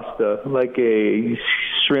a pasta, like a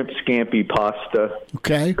shrimp scampi pasta.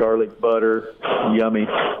 Okay. Garlic butter. Yummy.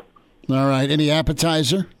 All right. Any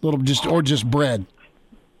appetizer? Just bread?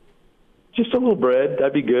 Just a little bread.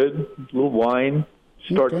 That'd be good. A little wine.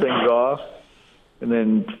 Start things off. And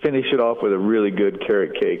then finish it off with a really good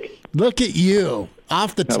carrot cake. Look at you.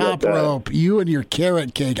 Off the top rope. You and your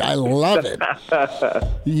carrot cake. I love it.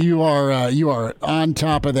 You are on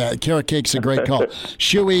top of that. Carrot cake's a great call.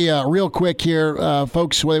 Shuey, real quick here.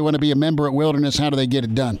 Folks, when they want to be a member at Wilderness, how do they get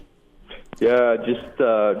it done? Yeah, just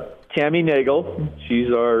Tammy Nagel.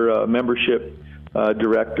 She's our membership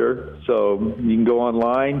director. So you can go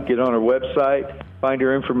online, get on her website, find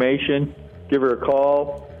her information, give her a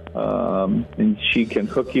call, and she can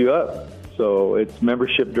hook you up. So it's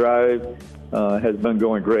membership drive has been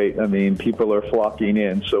going great. I mean, people are flocking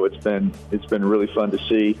in, so it's been really fun to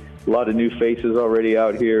see. A lot of new faces already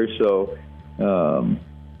out here. So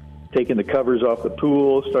taking the covers off the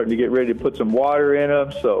pool, starting to get ready to put some water in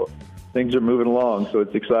them. So things are moving along, so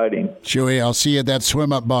it's exciting. Shuey, I'll see you at that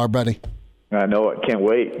swim-up bar, buddy. I know it. Can't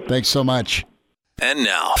wait. Thanks so much. And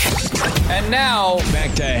now,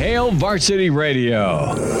 back to Hail Varsity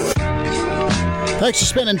Radio. Thanks for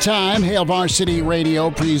spending time. Hail Varsity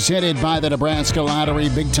Radio, presented by the Nebraska Lottery.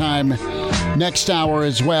 Big time next hour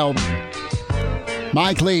as well.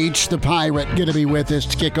 Mike Leach, the Pirate, going to be with us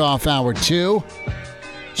to kick off hour 2.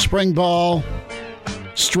 Spring ball,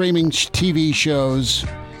 streaming TV shows,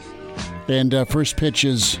 and first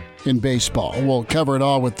pitches in baseball. We'll cover it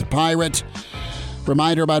all with the Pirate.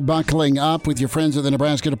 Reminder about buckling up with your friends at the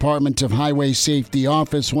Nebraska Department of Highway Safety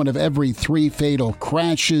Office. One of every 3 fatal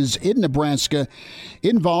crashes in Nebraska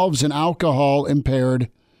involves an alcohol-impaired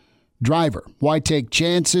driver. Why take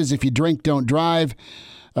chances? If you drink, don't drive.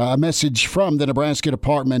 A message from the Nebraska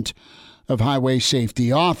Department of Highway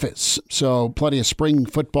Safety Office. So plenty of spring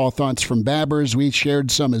football thoughts from Babbers. We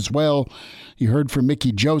shared some as well. You heard from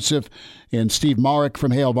Mickey Joseph, and Steve Marek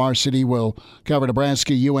from Hale Varsity will cover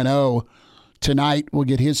Nebraska UNO tonight. We'll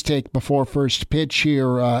get his take before first pitch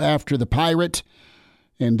here after the Pirate,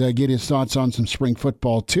 and get his thoughts on some spring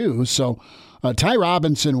football too. So Ty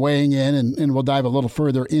Robinson weighing in, and we'll dive a little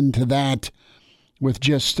further into that with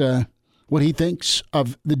just what he thinks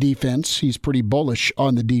of the defense. He's pretty bullish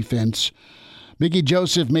on the defense. Mickey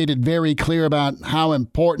Joseph made it very clear about how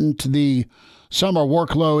important the summer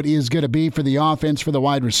workload is going to be for the offense, for the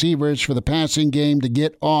wide receivers, for the passing game to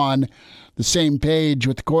get on the same page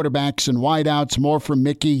with the quarterbacks and wideouts. More from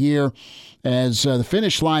Mickey here as the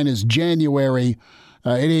finish line is January.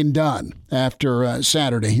 It ain't done after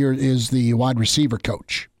Saturday. Here is the wide receiver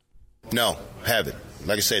coach. No, haven't.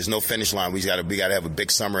 Like I said, there's no finish line. We got to have a big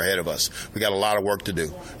summer ahead of us. We got a lot of work to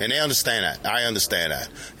do, and they understand that. I understand that,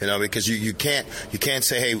 because you can't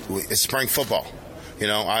say, hey, it's spring football.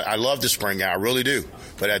 I love the spring game, I really do.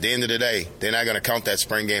 But at the end of the day, they're not going to count that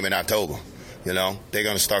spring game in October. They're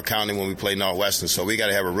going to start counting when we play Northwestern. So we got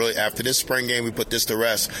to have after this spring game, we put this to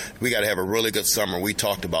rest. We got to have a really good summer. We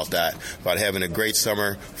talked about that, about having a great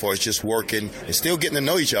summer for us just working and still getting to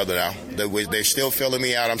know each other now. They're still filling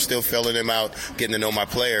me out. I'm still filling them out, getting to know my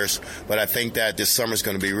players. But I think that this summer is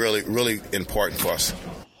going to be really, really important for us.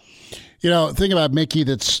 The thing about Mickey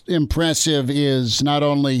that's impressive is not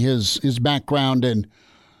only his background, and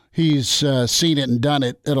he's seen it and done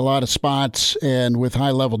it at a lot of spots and with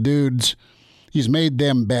high-level dudes. He's made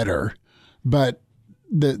them better. But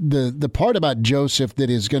the part about Joseph that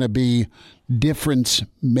is going to be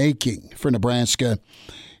difference-making for Nebraska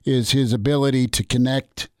is his ability to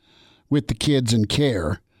connect with the kids and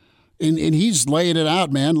care. And he's laying it out,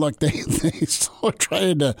 man. Look, they're still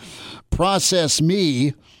trying to process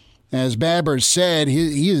me. As Babbers said,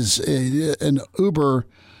 he is an uber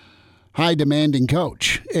high-demanding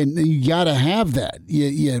coach. And you got to have that.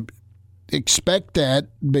 You expect that,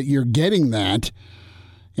 but you're getting that.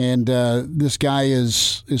 And this guy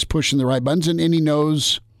is pushing the right buttons, and he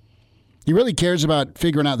knows, he really cares about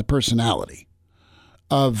figuring out the personality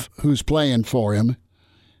of who's playing for him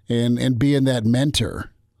and being that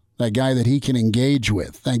mentor, that guy that he can engage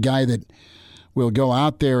with, that guy that will go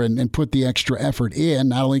out there and put the extra effort in,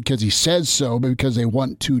 not only because he says so, but because they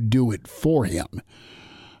want to do it for him.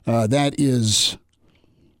 That is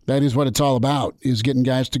what it's all about, is getting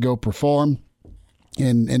guys to go perform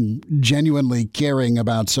and genuinely caring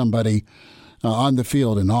about somebody on the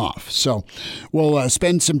field and off. So we'll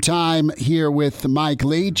spend some time here with Mike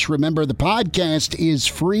Leach. Remember, the podcast is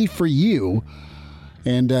free for you.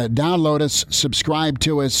 And download us, subscribe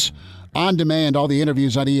to us on demand, all the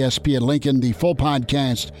interviews on ESPN Lincoln, the full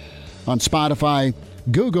podcast on Spotify,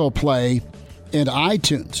 Google Play, and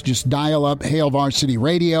iTunes. Just dial up Hale Varsity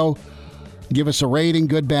Radio. Give us a rating,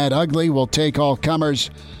 good, bad, ugly. We'll take all comers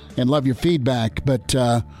and love your feedback. But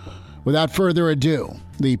without further ado,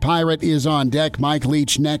 the Pirate is on deck. Mike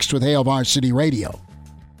Leach next with Hale Varsity Radio.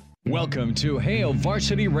 Welcome to Hale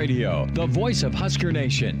Varsity Radio, the voice of Husker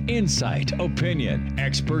Nation. Insight, opinion,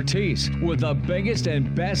 expertise, with the biggest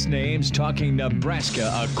and best names talking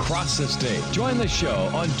Nebraska across the state. Join the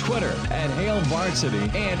show on Twitter at Hale Varsity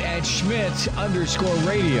and at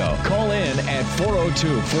Schmitz_radio. Call in at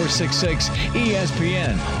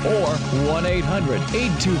 402-466-ESPN or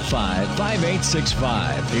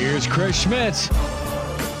 1-800-825-5865. Here's Chris Schmitz.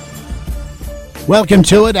 Welcome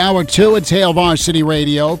to it, Hour 2. It's Hale Varsity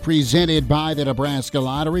Radio, presented by the Nebraska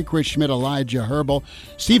Lottery. Chris Schmidt, Elijah Herbal,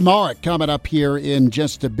 Steve Marek coming up here in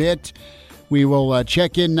just a bit. We will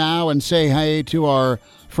check in now and say hey to our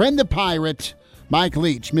friend the Pirate, Mike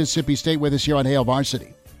Leach, Mississippi State, with us here on Hale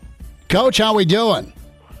Varsity. Coach, how we doing?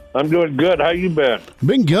 I'm doing good. How you been?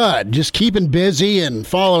 Been good. Just keeping busy and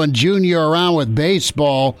following Junior around with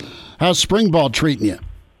baseball. How's spring ball treating you?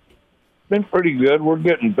 Been pretty good. We're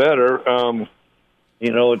getting better.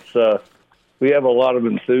 It's we have a lot of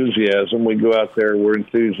enthusiasm. We go out there, we're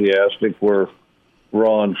enthusiastic, we're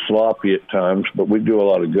raw and sloppy at times, but we do a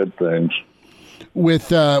lot of good things.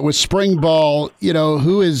 With spring ball,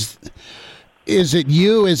 who is Is it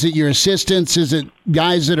you? Is it your assistants? Is it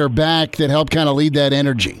guys that are back that help kind of lead that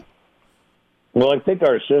energy? Well, I think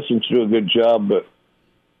our assistants do a good job, but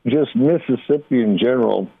just Mississippi in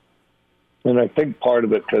general, and I think part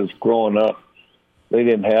of it because growing up, they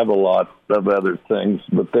didn't have a lot of other things,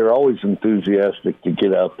 but they're always enthusiastic to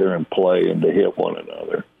get out there and play and to hit one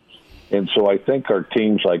another. And so I think our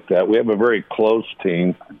teams like that, we have a very close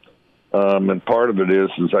team, and part of it is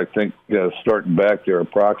I think starting back, they're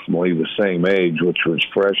approximately the same age, which was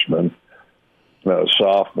freshman,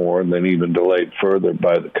 sophomore, and then even delayed further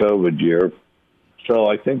by the COVID year. So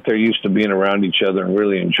I think they're used to being around each other and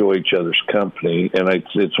really enjoy each other's company, and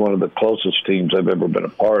it's one of the closest teams I've ever been a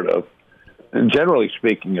part of. And generally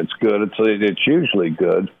speaking, it's good. It's usually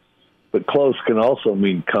good, but close can also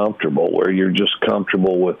mean comfortable, where you're just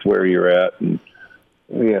comfortable with where you're at, and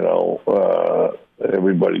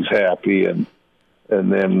everybody's happy, and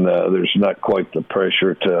then there's not quite the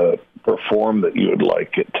pressure to perform that you would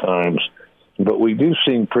like at times. But we do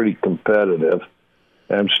seem pretty competitive.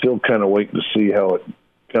 I'm still kind of waiting to see how it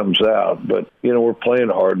comes out, but we're playing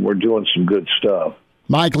hard and we're doing some good stuff.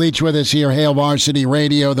 Mike Leach with us here, Hail Varsity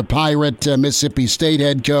Radio, the Pirate Mississippi State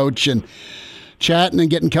head coach, and chatting and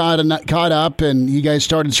getting caught up. And you guys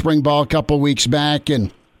started spring ball a couple weeks back,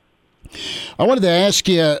 and I wanted to ask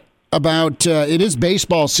you about it is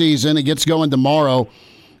baseball season. It gets going tomorrow.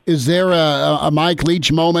 Is there a Mike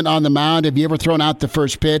Leach moment on the mound? Have you ever thrown out the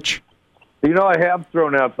first pitch? I have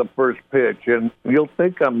thrown out the first pitch, and you'll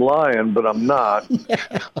think I'm lying, but I'm not.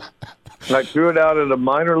 I threw it out at a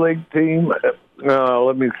minor league team.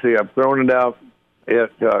 Let me see. I've thrown it out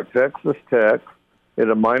at Texas Tech, at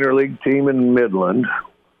a minor league team in Midland,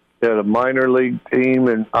 at a minor league team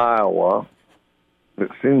in Iowa. It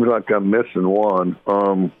seems like I'm missing one.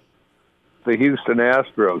 The Houston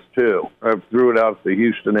Astros, too. I threw it out at the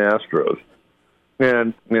Houston Astros.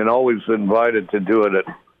 And always invited to do it at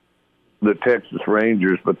the Texas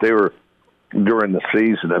Rangers, but they were during the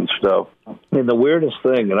season and stuff. And the weirdest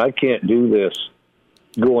thing, and I can't do this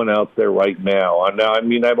going out there right now.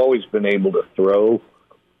 I've always been able to throw,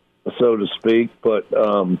 so to speak, but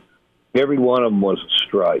every one of them was a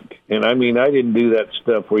strike. And I didn't do that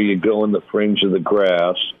stuff where you go in the fringe of the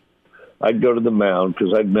grass. I'd go to the mound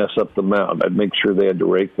because I'd mess up the mound. I'd make sure they had to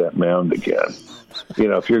rake that mound again.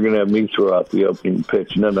 If you're going to have me throw out the opening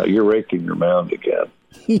pitch, no, you're raking your mound again.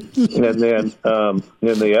 And then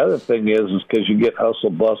the other thing is because you get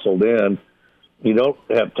bustled in, you don't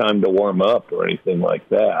have time to warm up or anything like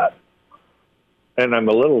that. And I'm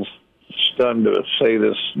a little stunned to say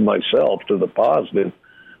this myself to the positive.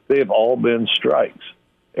 They have all been strikes.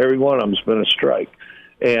 Every one of them's been a strike.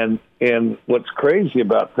 And what's crazy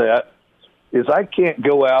about that is I can't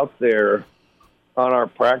go out there on our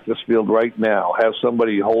practice field right now, have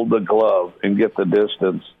somebody hold the glove and get the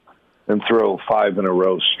distance and throw 5 in a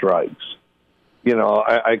row strikes.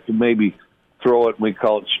 I could maybe throw it, and we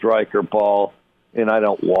call it striker ball, and I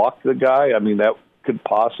don't walk the guy. That could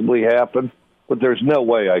possibly happen, but there's no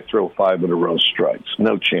way I throw 5 in a row strikes.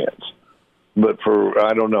 No chance. But for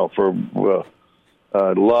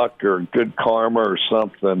luck or good karma or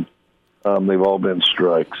something, they've all been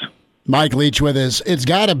strikes. Mike Leach with us. It's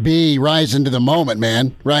got to be rising to the moment,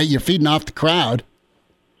 man, right? You're feeding off the crowd.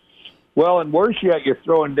 Well, and worse yet, you're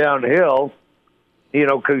throwing downhill,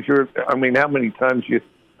 because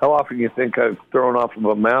how often you think I've thrown off of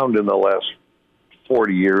a mound in the last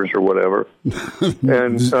 40 years or whatever?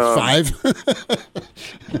 And 5?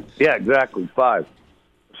 Yeah, exactly, 5.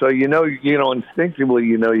 So, instinctively,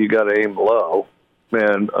 you got to aim low.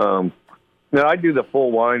 And now I do the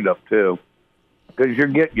full windup, too, because you're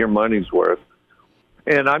getting your money's worth.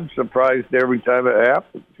 And I'm surprised every time it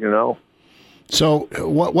happens, So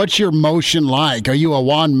what's your motion like? Are you a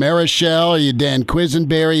Juan Marichal? Are you Dan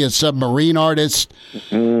Quisenberry, a submarine artist?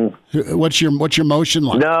 Mm-hmm. What's your motion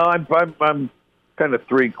like? No, I'm kind of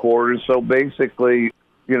 3/4. So basically,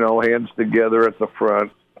 hands together at the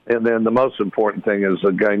front. And then the most important thing is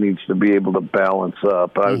the guy needs to be able to balance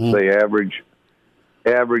up. I would say average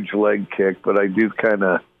leg kick, but I do kind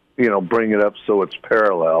of, bring it up so it's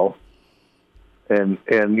parallel. And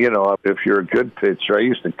if you're a good pitcher, I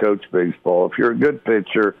used to coach baseball. If you're a good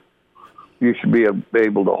pitcher, you should be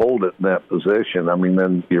able to hold it in that position.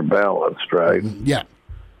 Then you're balanced, right? Yeah.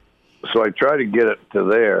 So I try to get it to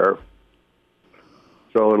there.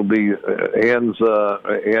 So it'll be hands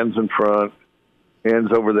in front,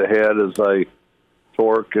 hands over the head as I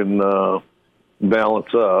torque and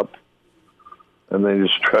balance up. And then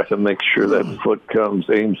just try to make sure that foot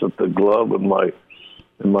aims at the glove, and my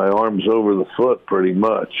arms over the foot pretty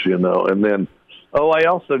much, And then, I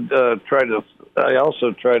also try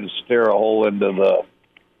to stare a hole into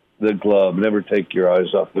the glove. Never take your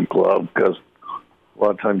eyes off the glove, because a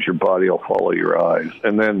lot of times your body will follow your eyes.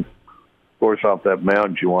 And then, of course, off that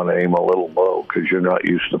mound, you want to aim a little low because you're not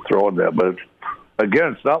used to throwing that. But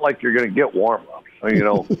again, it's not like you're going to get warm-ups. You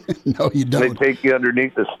know, no, you don't. They take you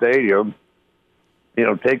underneath the stadium, you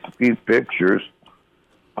know, take a few pictures.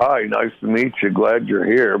 Hi, nice to meet you. Glad you're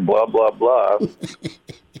here. Blah, blah, blah.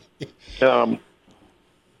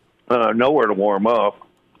 Nowhere to warm up.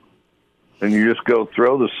 And you just go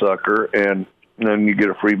throw the sucker, and then you get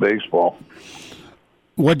a free baseball.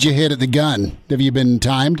 What'd you hit at the gun? Have you been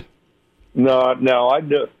timed? No, I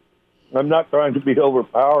do. I'm not trying to be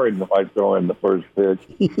overpowering if I throw in the first pitch.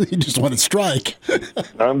 You just want to strike.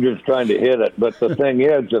 I'm just trying to hit it. But the thing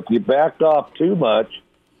is, if you back off too much,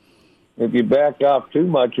 it's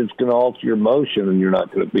going to alter your motion, and you're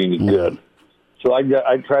not going to be any good. So I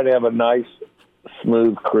try to have a nice,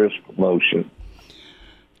 smooth, crisp motion.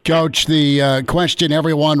 Coach, the question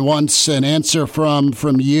everyone wants an answer from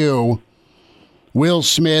you. Will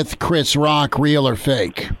Smith, Chris Rock, real or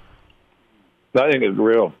fake? I think it's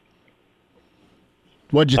real.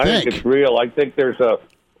 What'd you think? I think it's real. I think there's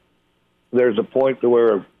a point to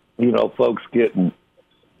where, you know, folks getting,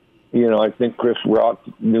 you know, I think Chris Rock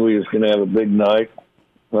knew he was going to have a big night.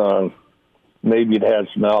 Maybe it had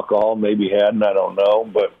some alcohol, maybe it hadn't, I don't know.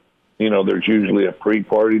 But, you know, there's usually a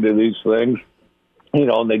pre-party to these things. You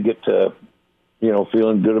know, and they get to, you know,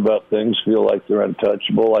 feeling good about things, feel like they're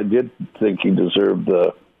untouchable. I did think he deserved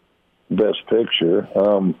the Best Picture.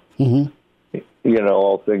 You know,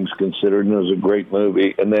 all things considered, and it was a great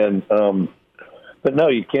movie. And then, but no,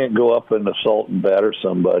 you can't go up and assault and batter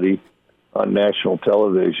somebody on national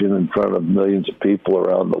television in front of millions of people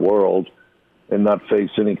around the world and not face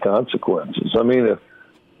any consequences. I mean,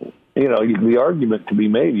 you know, the argument could be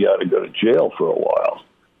made you ought to go to jail for a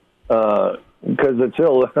while. Because that's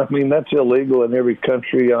illegal in every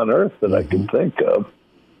country on earth that I can think of.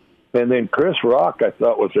 And then Chris Rock, I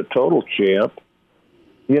thought, was a total champ.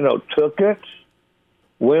 You know, took it,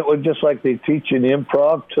 went with, just like they teach in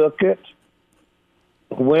improv, took it,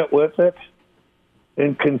 went with it,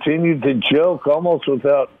 and continued to joke almost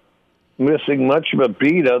without missing much of a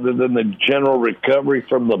beat other than the general recovery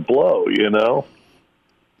from the blow, you know?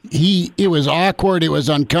 It was awkward, it was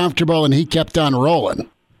uncomfortable, and he kept on rolling.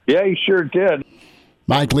 Yeah, he sure did.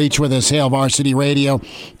 Mike Leach with us, Hail Varsity Radio.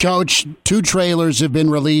 Coach, 2 trailers have been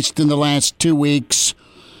released in the last 2 weeks.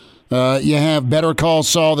 You have Better Call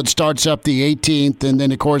Saul that starts up the 18th, and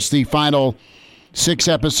then, of course, the final 6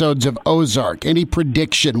 episodes of Ozark. Any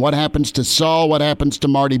prediction? What happens to Saul? What happens to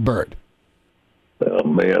Marty Byrde? Oh,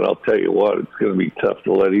 man, I'll tell you what, it's going to be tough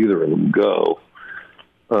to let either of them go.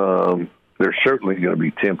 They're certainly going to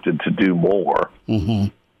be tempted to do more.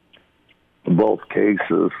 In both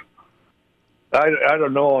cases. I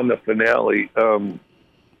don't know on the finale.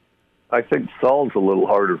 I think Saul's a little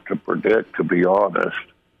harder to predict, to be honest.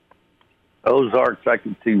 Ozarks, I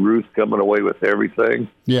can see Ruth coming away with everything.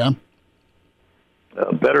 Yeah.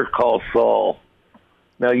 Better Call Saul.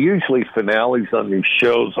 Now, usually finales on these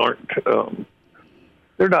shows aren't,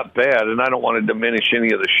 they're not bad, and I don't want to diminish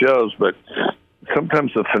any of the shows, but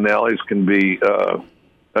sometimes the finales can be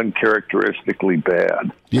uncharacteristically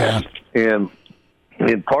bad. Yeah. And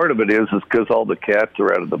part of it is because all the cats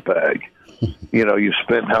are out of the bag. You know, you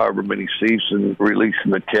spent however many seasons releasing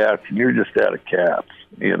the cats, and you're just out of cats,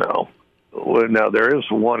 you know. Well, now, there is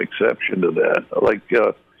one exception to that. Like,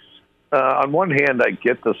 on one hand, I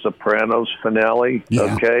get the Sopranos finale,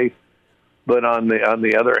 okay? But on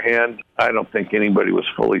the other hand, I don't think anybody was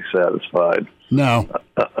fully satisfied. No.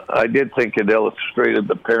 I did think it illustrated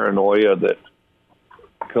the paranoia that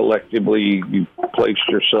collectively you placed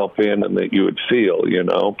yourself in and that you would feel, you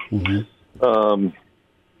know.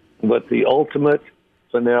 But the ultimate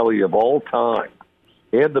finale of all time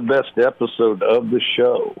and the best episode of the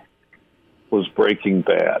show was Breaking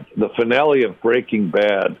Bad. The finale of Breaking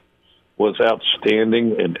Bad was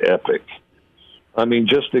outstanding and epic. I mean,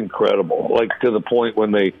 just incredible. Like, to the point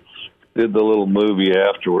when they did the little movie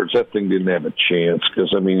afterwards, that thing didn't have a chance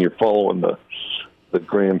because, I mean, you're following the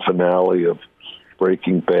grand finale of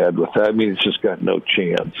Breaking Bad with that. I mean, it's just got no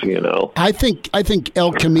chance, you know. I think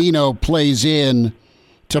El Camino plays in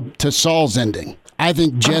to Saul's ending. I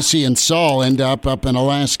think Jesse and Saul end up in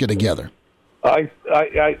Alaska together.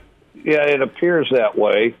 Yeah, it appears that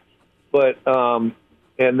way, but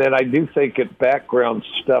and then I do think it backgrounds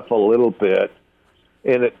stuff a little bit,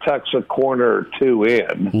 and it tucks a corner or two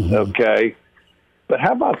in. Okay, but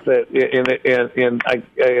how about that?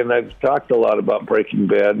 And I've talked a lot about Breaking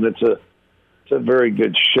Bad, and it's a very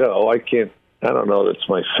good show. I don't know that's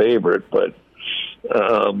my favorite, but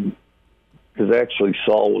because actually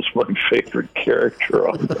Saul was my favorite character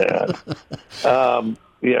on that.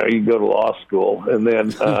 You go to law school, and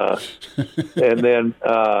then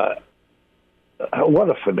what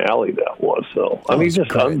a finale that was, though. I mean, just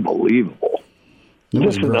great. Unbelievable.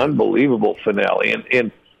 Just an unbelievable finale,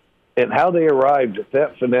 and how they arrived at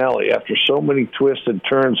that finale after so many twists and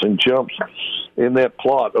turns and jumps in that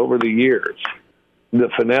plot over the years. The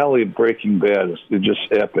finale of Breaking Bad is just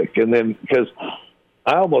epic. And then, because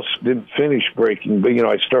I almost didn't finish Breaking Bad,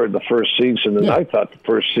 I started the first season, and I thought the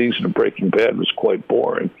first season of Breaking Bad was quite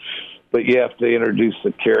boring. But you have to introduce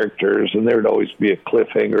the characters, and there would always be a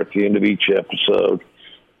cliffhanger at the end of each episode.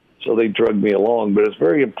 So they drugged me along. But it's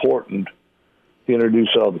very important to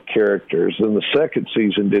introduce all the characters. And the second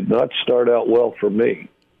season did not start out well for me.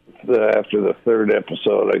 After the third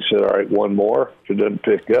episode, I said, all right, one more. If it doesn't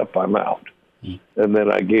pick up, I'm out. And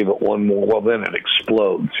then I gave it one more. Well, then it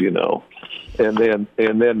explodes, And then,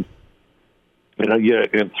 and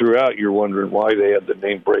throughout you're wondering why they had the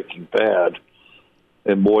name Breaking Bad.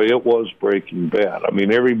 And boy, it was Breaking Bad. I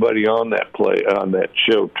mean, everybody on that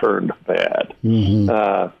show turned bad.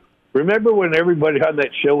 Mm-hmm. Remember when everybody on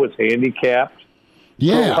that show was handicapped?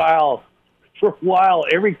 Yeah. For a while,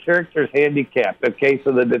 every character's handicapped. Okay,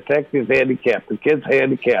 so the detective's handicapped, the kid's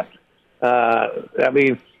handicapped. And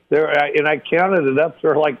I counted it up.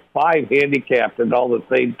 There were like 5 handicapped at all the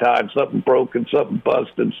same time. Something broken, something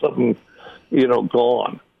busted, something,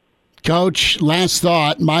 gone. Coach, last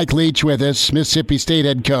thought. Mike Leach with us, Mississippi State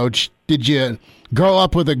head coach. Did you grow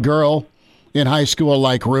up with a girl in high school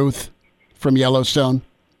like Ruth from Yellowstone?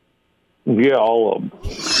 Yeah, all of them.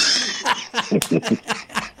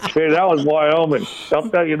 Hey, that was Wyoming. I'll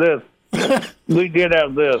tell you this. We did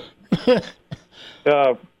have this.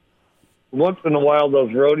 Once in a while,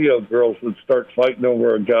 those rodeo girls would start fighting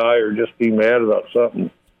over a guy or just be mad about something.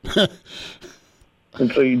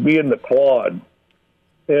 And so you'd be in the quad.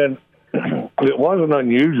 And it wasn't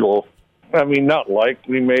unusual. I mean, not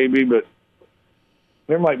likely maybe, but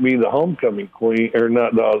there might be the homecoming queen, or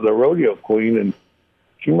not the rodeo queen, and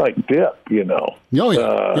she might dip, Oh,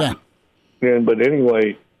 yeah. But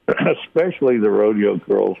anyway, especially the rodeo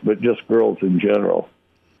girls, but just girls in general.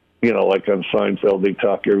 Like on Seinfeld, they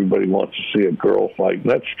talk, everybody wants to see a girl fight,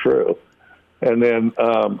 and that's true. And then,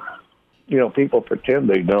 people pretend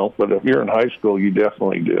they don't, but if you're in high school, you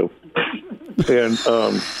definitely do. And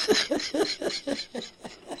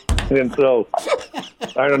so,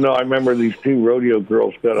 I don't know, I remember these 2 rodeo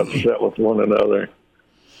girls got upset with one another.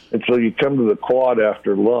 And so you come to the quad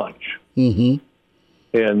after lunch, and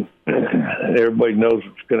everybody knows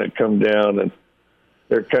it's going to come down, and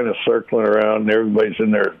they're kind of circling around, and everybody's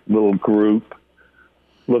in their little group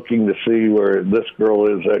looking to see where this girl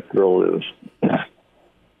is, that girl is.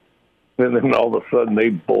 And then all of a sudden they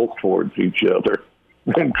bolt towards each other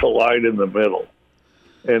and collide in the middle.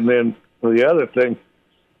 And then the other thing,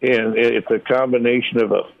 and it's a combination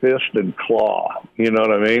of a fist and claw. You know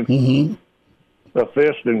what I mean? Mm-hmm. A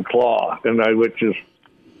fist and claw, which is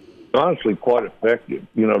honestly quite effective.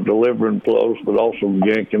 Delivering blows, but also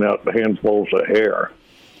yanking out the handfuls of hair.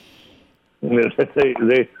 And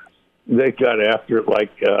they got after it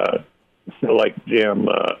like damn.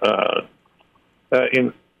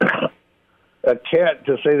 In a cat,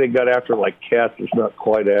 to say they got after it like cats is not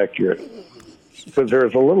quite accurate, because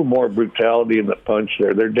there's a little more brutality in the punch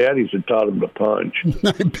there. Their daddies had taught them to punch.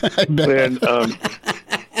 I bet.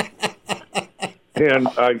 And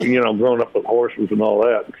growing up with horses and all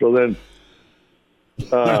that. So then,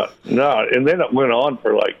 and then it went on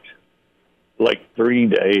for like 3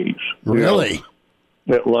 days. Really?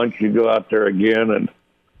 At lunch, you go out there again, and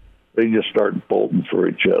they just start bolting for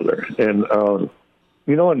each other. And,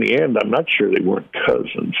 in the end, I'm not sure they weren't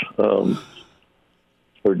cousins,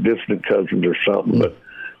 or distant cousins or something, but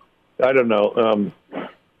I don't know.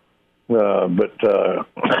 There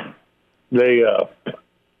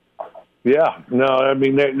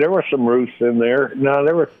were some Ruths in there.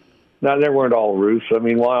 There weren't all Ruths. I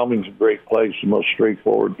mean, Wyoming's a great place, the most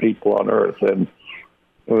straightforward people on earth, and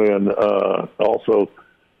also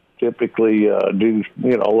typically do,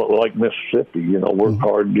 like Mississippi, work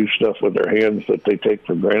hard, do stuff with their hands that they take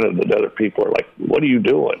for granted that other people are like, what are you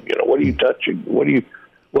doing? What are you touching?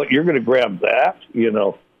 You're going to grab that?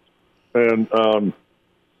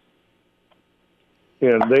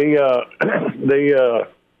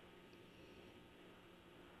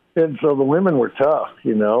 And so the women were tough,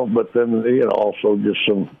 but then, also just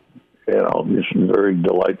some, just some very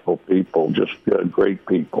delightful people, just great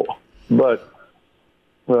people. But,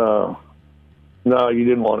 no, you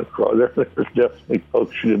didn't want to cross. There's definitely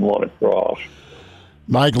folks you didn't want to cross.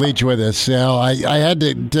 Mike Leach with us. So I had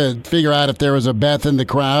to figure out if there was a Beth in the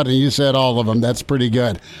crowd, and you said all of them. That's pretty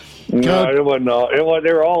good. No, it wasn't all.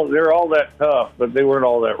 They're all that tough, but they weren't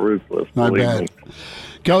all that ruthless. I Believe bet. me.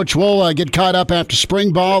 Coach, we'll get caught up after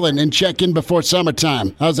spring ball and check in before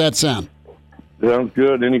summertime. How's that sound? Sounds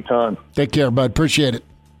good. Anytime. Take care, bud. Appreciate it.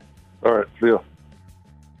 All right. See ya.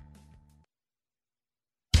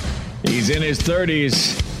 He's in his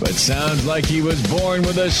 30s, but sounds like he was born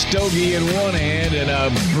with a stogie in one hand and a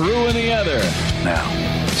brew in the other. Now,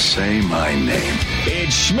 say my name.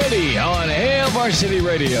 It's Schmitty on Hail Varsity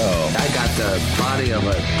Radio. I got the body of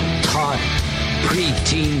a taut,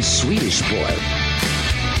 preteen Swedish boy.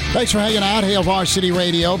 Thanks for hanging out. Hail Varsity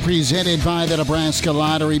Radio, presented by the Nebraska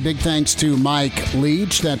Lottery. Big thanks to Mike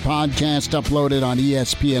Leach. That podcast uploaded on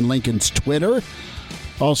ESPN Lincoln's Twitter.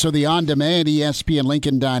 Also, the on-demand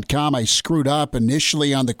ESPNLincoln.com. I screwed up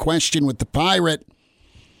initially on the question with the Pirate.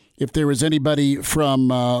 If there was anybody from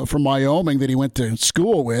Wyoming that he went to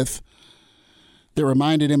school with that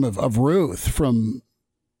reminded him of Ruth from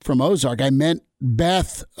Ozark. I meant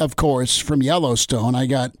Beth, of course, from Yellowstone. I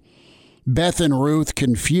got Beth and Ruth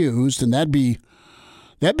confused, and that'd be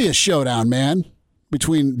a showdown, man,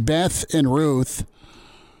 between Beth and Ruth.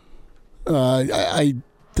 I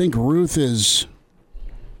think Ruth is,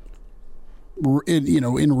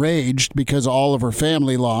 enraged because of all of her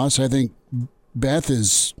family loss. I think Beth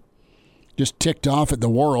is just ticked off at the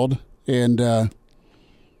world and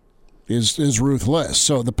is ruthless.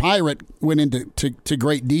 So the Pirate went into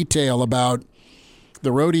great detail about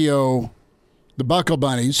the rodeo, the Buckle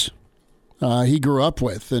Bunnies he grew up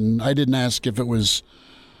with, and I didn't ask if it was,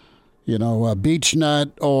 Beech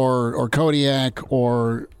Nut or Kodiak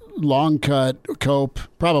or Long Cut, Cope,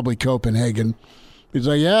 probably Copenhagen. He's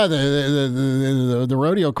like, yeah, the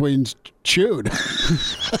rodeo queen's chewed.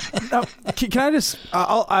 Now, can I just?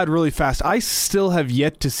 I'll add really fast. I still have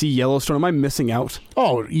yet to see Yellowstone. Am I missing out?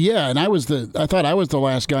 Oh yeah, and I thought I was the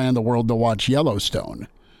last guy in the world to watch Yellowstone.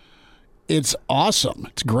 It's awesome.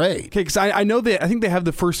 It's great. Okay, because I know I think they have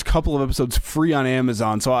the first couple of episodes free on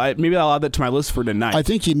Amazon, so maybe I'll add that to my list for tonight. I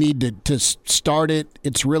think you need to start it.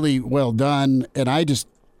 It's really well done, and I just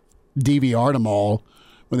DVR'd them all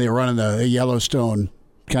when they were running the Yellowstone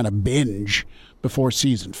kind of binge before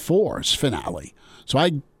season 4's finale. So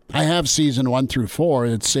I have season 1 through 4.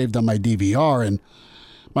 It's saved on my DVR, and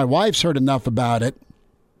my wife's heard enough about it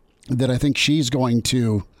that I think she's going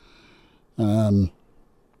to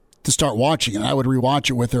start watching it. I would rewatch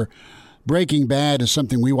it with her. Breaking Bad is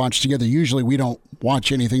something we watch together. Usually we don't watch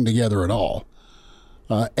anything together at all.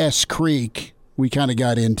 S Creek we kind of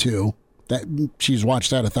got into. That she's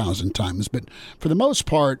watched that 1,000 times, but for the most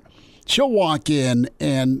part, she'll walk in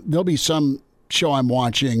and there'll be some show I'm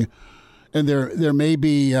watching, and there may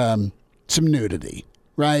be some nudity,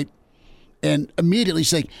 right? And immediately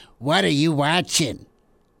she's like, "What are you watching?"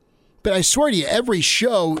 But I swear to you, every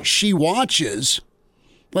show she watches,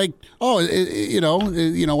 like, when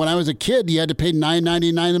I was a kid, you had to pay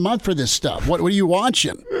 $9.99 a month for this stuff. What are you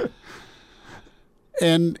watching?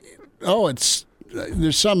 And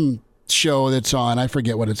there's some show that's on, I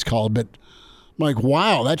forget what it's called, but I'm like,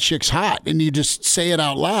 wow, that chick's hot, and you just say it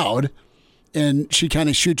out loud, and she kind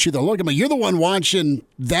of shoots you the look. I'm like, you're the one watching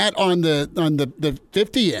that on the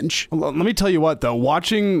 50-inch. Well, let me tell you what, though,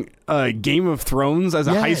 watching Game of Thrones as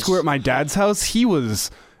a high schooler at my dad's house, he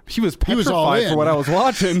was petrified for what I was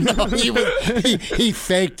watching. No, he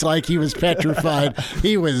faked like he was petrified.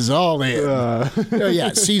 He was all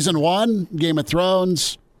in. Season 1, Game of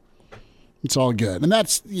Thrones. It's all good. And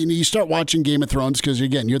that's, you start watching Game of Thrones because,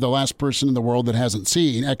 again, you're the last person in the world that hasn't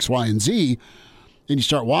seen X, Y, and Z. And you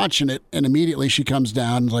start watching it, and immediately she comes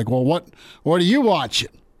down and is like, well, what are you watching?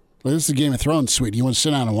 Well, this is Game of Thrones, sweetie. You want to sit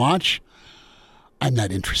down and watch? I'm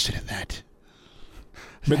not interested in that.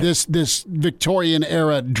 But this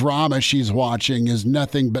Victorian-era drama she's watching is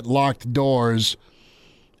nothing but locked doors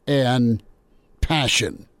and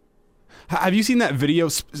passion. Have you seen that video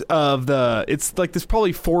of it's like this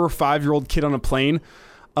probably 4 or 5 year old kid on a plane,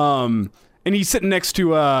 and he's sitting next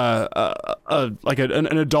to an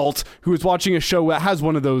adult who is watching a show that has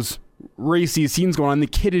one of those racy scenes going on. The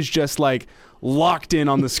kid is just like locked in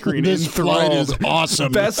on the screen. This flight is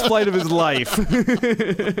awesome. Best flight of his life.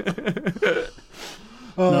 That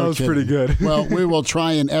was pretty good. Well, we will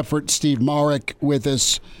try and effort Steve Marek with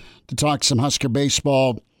us to talk some Husker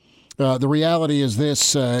baseball. The reality is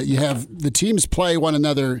this. You have the teams play one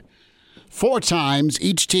another 4 times.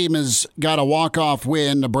 Each team has got a walk-off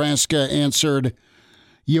win. Nebraska answered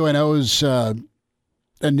UNO's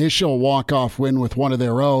initial walk-off win with one of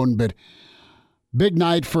their own. But big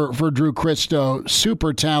night for Drew Christo.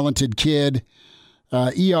 Super talented kid.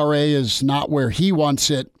 ERA is not where he wants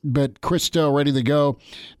it, but Cristo ready to go.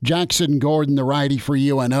 Jackson Gordon, the righty for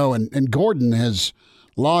UNO, and Gordon has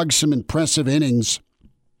logged some impressive innings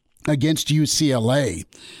against UCLA.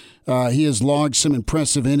 He has logged some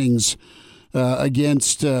impressive innings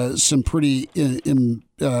against some pretty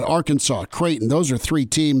Arkansas, Creighton. Those are three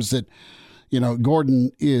teams that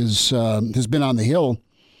Gordon has been on the hill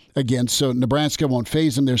against. So Nebraska won't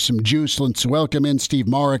phase him. There's some juice. Let's welcome in Steve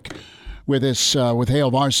Marik with us with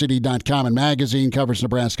HailVarsity.com and magazine. Covers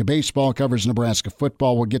Nebraska baseball, covers Nebraska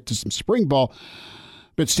football. We'll get to some spring ball.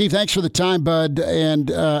 But Steve, thanks for the time, bud.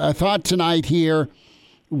 And I thought tonight here,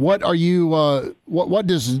 what are you? What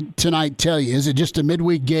does tonight tell you? Is it just a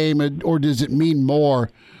midweek game, or does it mean more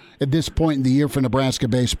at this point in the year for Nebraska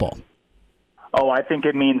baseball? Oh, I think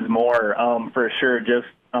it means more for sure. Just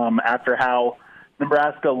after how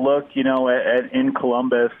Nebraska looked, in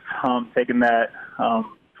Columbus, taking that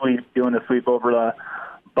doing a sweep over the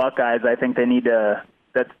Buckeyes, I think they need to.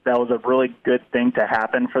 That was a really good thing to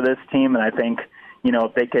happen for this team, and I think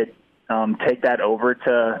if they could take that over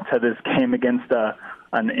to this game against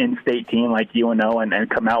an in-state team like UNO and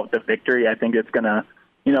come out with a victory, I think it's going to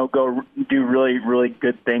go do really, really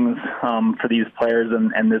good things for these players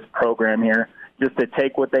and this program here. Just to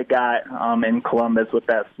take what they got in Columbus with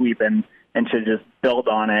that sweep and to just build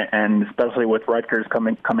on it, and especially with Rutgers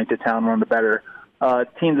coming to town, one of the better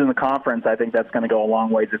teams in the conference, I think that's going to go a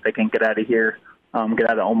long ways if they can get out of here, get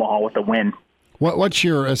out of Omaha with a win. What's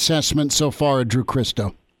your assessment so far of Drew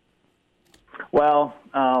Cristo? Well,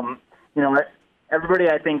 everybody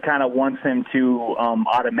I think kind of wants him to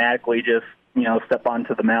automatically just step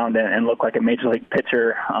onto the mound and look like a major league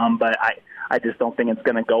pitcher, but I just don't think it's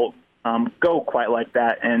going to go quite like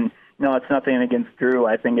that. And it's nothing against Drew.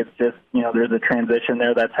 I think it's just there's a transition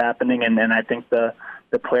there that's happening, and I think the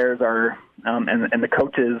players are and the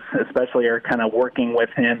coaches especially are kind of working with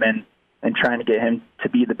him and trying to get him to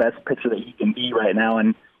be the best pitcher that he can be right now.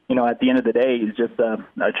 And at the end of the day, he's just a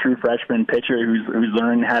true freshman pitcher who's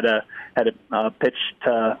learned how to pitch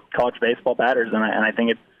to college baseball batters, and I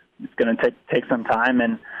think it's going to take some time.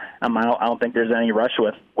 And I don't think there's any rush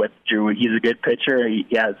with Drew. He's a good pitcher. He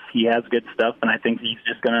has good stuff, and I think he's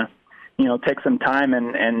just going to take some time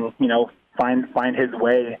and find his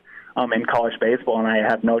way in college baseball. And I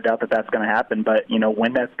have no doubt that that's going to happen. But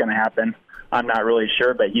when that's going to happen, I'm not really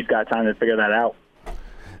sure. But he's got time to figure that out.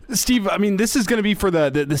 Steve, I mean, this is going to be for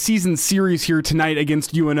the season series here tonight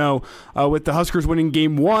against UNO, with the Huskers losing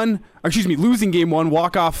game one,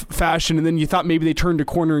 walk-off fashion, and then you thought maybe they turned a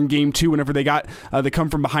corner in game two whenever they got the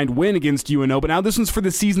come-from-behind win against UNO. But now this one's for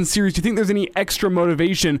the season series. Do you think there's any extra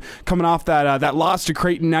motivation coming off that loss to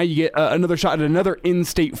Creighton? Now you get another shot at another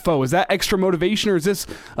in-state foe. Is that extra motivation, or is this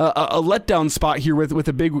a letdown spot here with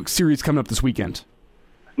a big series coming up this weekend?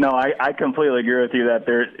 No, I completely agree with you that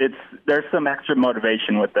there's some extra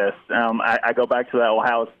motivation with this. I go back to that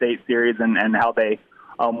Ohio State series and how they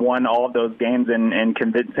won all of those games in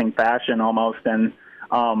convincing fashion almost, and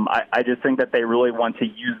I just think that they really want to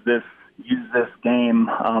use this game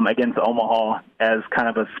against Omaha as kind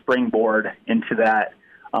of a springboard into that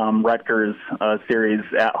Rutgers series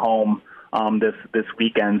at home this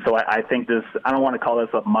weekend. So I think this, I don't want to call this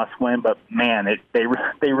a must win, but man, they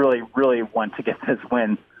really, really want to get this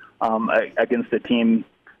win against a team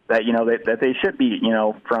that that they should beat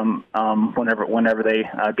from whenever they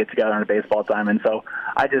get together on a baseball time. And so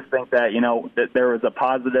I just think that that there was a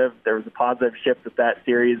positive shift with that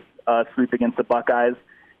series sweep against the Buckeyes,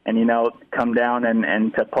 and come down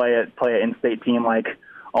and to play an in-state team like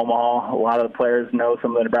Omaha. A lot of the players know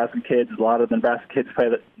some of the Nebraska kids. A lot of the Nebraska kids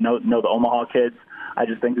know the Omaha kids. I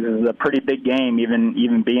just think this is a pretty big game,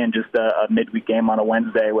 even being just a midweek game on a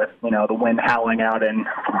Wednesday with the wind howling out and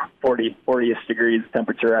 40-ish degrees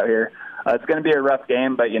temperature out here. It's going to be a rough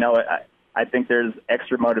game, but I think there's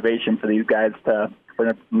extra motivation for these guys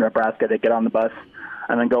for Nebraska to get on the bus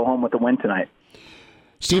and then go home with a win tonight.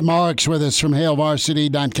 Steve Marik's with us from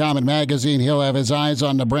HailVarsity.com and magazine. He'll have his eyes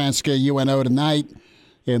on Nebraska UNO tonight,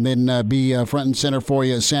 and then be front and center for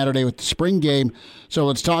you Saturday with the spring game. So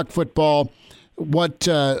let's talk football. What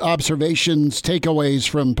observations, takeaways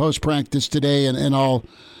from post-practice today? And I'll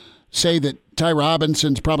say that Ty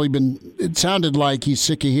Robinson's probably it sounded like he's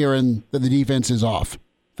sick of hearing that the defense is off.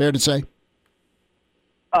 Fair to say?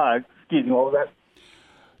 Excuse me, what was that?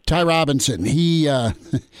 Ty Robinson, he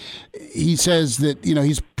says that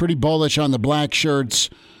he's pretty bullish on the black shirts.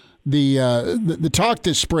 The talk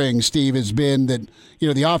this spring, Steve, has been that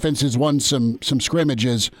the offense has won some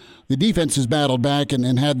scrimmages. The defense has battled back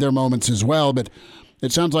and had their moments as well. But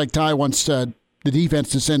it sounds like Ty wants the defense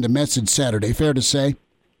to send a message Saturday. Fair to say?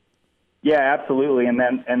 Yeah, absolutely. And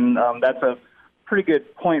that's a pretty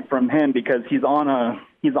good point from him because he's on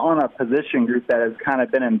a position group that has kind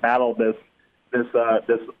of been in battle this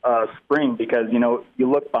spring because, you know,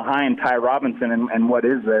 you look behind Ty Robinson and what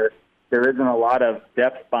is there isn't a lot of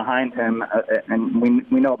depth behind him. And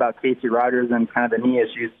we know about Casey Rogers and kind of the knee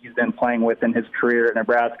issues he's been playing with in his career at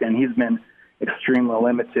Nebraska, and he's been extremely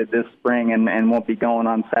limited this spring and won't be going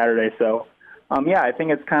on Saturday. So, I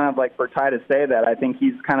think it's kind of like for Ty to say that. I think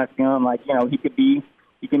he's kind of feeling like, you know, he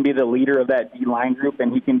can be the leader of that D-line group,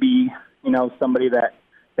 and he can be, you know, somebody that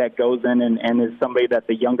goes in and is somebody that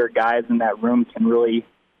the younger guys in that room can really,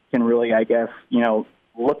 I guess, you know,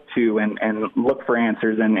 look to and look for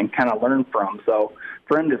answers and kind of learn from. So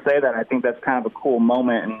for him to say that, I think that's kind of a cool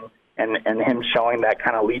moment and him showing that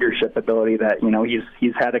kind of leadership ability that, you know,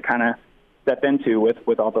 he's had to kind of step into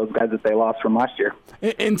with all those guys that they lost from last year.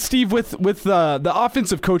 And Steve, with the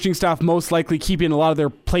offensive coaching staff most likely keeping a lot of their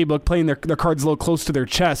playbook, playing their cards a little close to their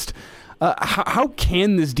chest, how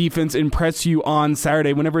can this defense impress you on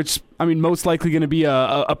Saturday whenever it's, most likely going to be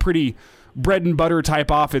a pretty bread and butter type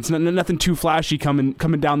offense, nothing too flashy coming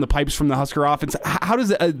down the pipes from the Husker offense? How does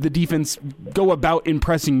the defense go about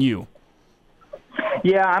impressing you?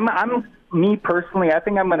 Yeah, I'm me personally, I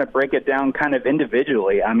think I'm going to break it down kind of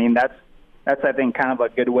individually. I mean, that's I think kind of a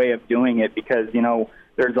good way of doing it because, you know,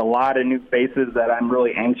 there's a lot of new faces that I'm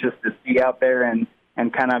really anxious to see out there and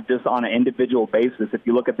kind of just on an individual basis. If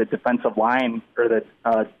you look at the defensive line or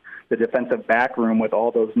the defensive back room with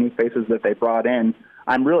all those new faces that they brought in,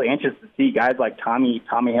 I'm really anxious to see guys like Tommy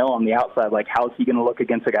Hill on the outside. Like, how's he going to look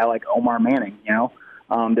against a guy like Omar Manning? You know,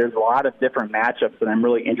 there's a lot of different matchups that I'm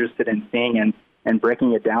really interested in seeing and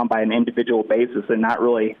breaking it down by an individual basis and not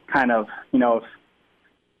really kind of, you know,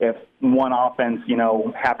 if one offense, you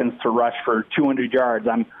know, happens to rush for 200 yards,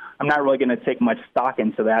 I'm not really going to take much stock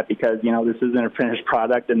into that because, you know, this isn't a finished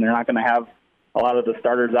product and they're not going to have a lot of the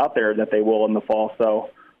starters out there that they will in the fall. So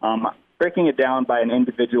breaking it down by an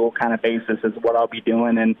individual kind of basis is what I'll be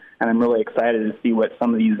doing, and I'm really excited to see what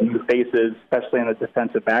some of these new faces, especially in the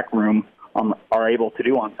defensive back room, are able to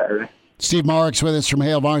do on Saturday. Steve Maurick's with us from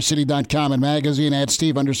HailVarsity.com and magazine at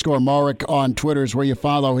Steve_Maurick on Twitter is where you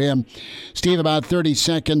follow him. Steve, about 30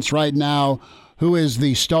 seconds right now. Who is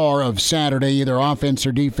the star of Saturday, either offense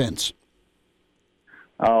or defense?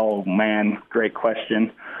 Oh, man, great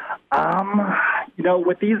question. You know,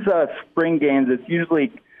 with these spring games, it's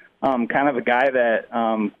usually kind of a guy that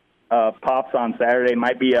pops on Saturday.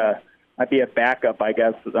 Might be a backup, I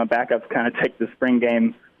guess. Backups kind of take the spring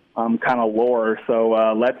game kind of lore.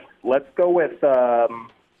 So let's go with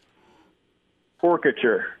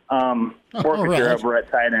Forkacher. Forkacher over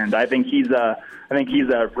at tight end. I think he's a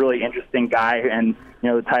really interesting guy, and you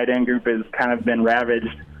know the tight end group has kind of been ravaged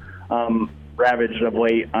of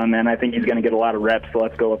late, and I think he's going to get a lot of reps. So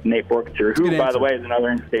let's go with Nate Forkacher, who, by the way, is another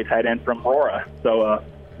in-state tight end from Aurora. So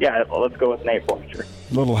let's go with Nate Forkacher.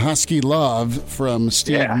 Little Husky love from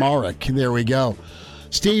Steve Maurick. There we go.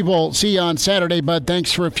 Steve, we'll see you on Saturday, bud.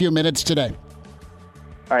 Thanks for a few minutes today.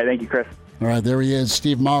 All right, thank you, Chris. All right, there he is,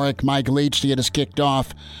 Steve Maurick, Mike Leach to get us kicked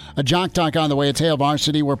off. A Jock Talk on the way. It's Hail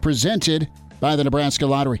Varsity. We're presented by the Nebraska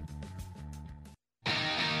Lottery.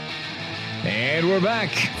 And we're back.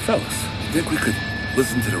 Fellas, think we could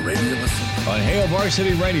listen to the radio on Hail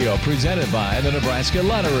Varsity Radio, presented by the Nebraska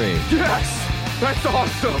Lottery. Yes! That's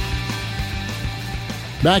awesome!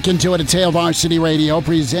 Back into it at Hail Varsity Radio,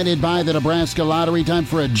 presented by the Nebraska Lottery. Time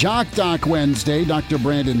for a Jock Talk Wednesday. Dr.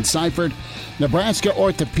 Brandon Seifert, Nebraska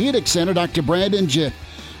Orthopedic Center. Dr. Brandon, did you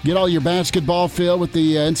get all your basketball filled with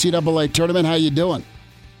the NCAA tournament? How you doing?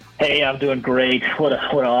 Hey, I'm doing great. What an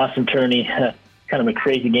awesome tourney. Kind of a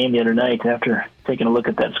crazy game the other night after taking a look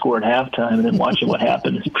at that score at halftime and then watching what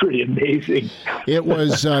happened. It's pretty amazing. It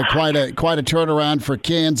was quite a turnaround for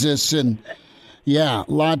Kansas, and yeah,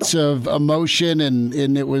 lots of emotion,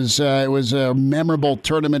 and it was a memorable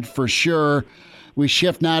tournament for sure. We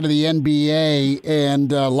shift now to the NBA,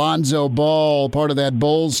 and Lonzo Ball, part of that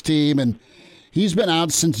Bulls team, and he's been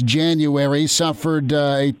out since January, suffered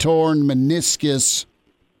a torn meniscus,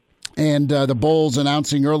 and the Bulls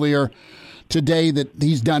announcing earlier today that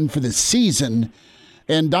he's done for the season.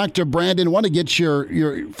 And Dr. Brandon, want to get your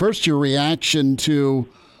reaction to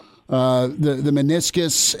the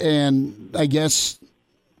meniscus, and I guess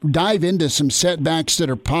dive into some setbacks that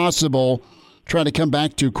are possible, try to come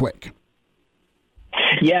back too quick.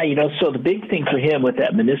 Yeah, so the big thing for him with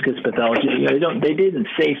that meniscus pathology, they didn't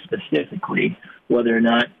say specifically whether or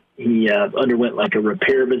not he underwent like a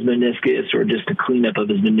repair of his meniscus or just a cleanup of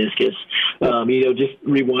his meniscus. Just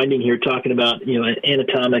rewinding here, talking about, an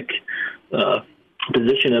anatomic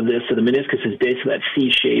position of this. So the meniscus is basically that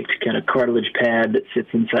C-shaped kind of cartilage pad that sits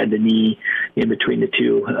inside the knee. in between the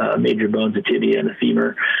two major bones, the tibia and the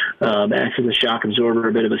femur. Acts as a shock absorber,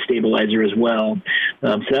 a bit of a stabilizer as well.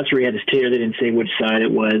 So that's where he had his tear. They didn't say which side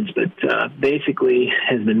it was, but basically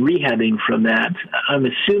has been rehabbing from that. I'm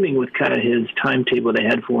assuming with kind of his timetable they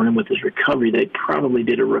had for him with his recovery, they probably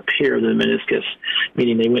did a repair of the meniscus,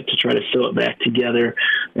 meaning they went to try to sew it back together.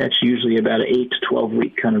 That's usually about an 8 to 12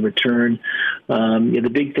 week kind of return. The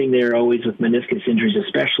big thing there always with meniscus injuries,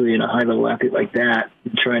 especially in a high-level athlete like that,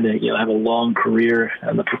 trying to have a long career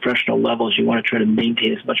on the professional levels, you want to try to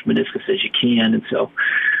maintain as much meniscus as you can, and so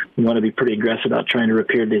you want to be pretty aggressive about trying to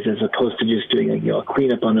repair this as opposed to just doing a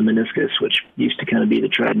cleanup on the meniscus, which used to kind of be the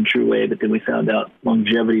tried and true way, but then we found out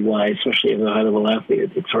longevity-wise, especially as a high-level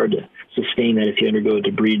athlete, it's hard to sustain that if you undergo a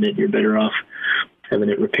debridement. You're better off having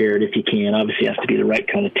it repaired if you can. Obviously, it has to be the right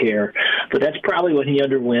kind of tear. But that's probably what he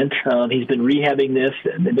underwent. He's been rehabbing this.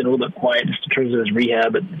 They've been a little bit quiet just in terms of his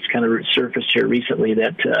rehab, but it's kind of surfaced here recently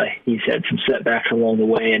that he's had some setbacks along the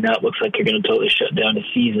way, and now it looks like they're going to totally shut down the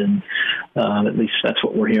season. At least that's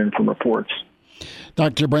what we're hearing from reports.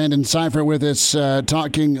 Dr. Brandon Seifert with us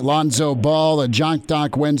talking Lonzo Ball, a Jock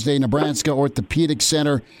Doc Wednesday, Nebraska Orthopedic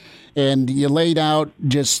Center. And you laid out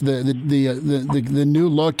just the new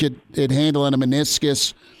look at handling a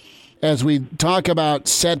meniscus. As we talk about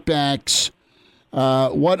setbacks,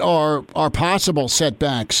 what are possible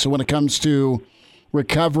setbacks when it comes to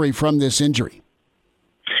recovery from this injury?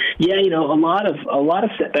 Yeah, a lot of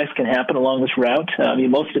setbacks can happen along this route.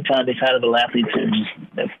 Most of the time, they've had little athletes that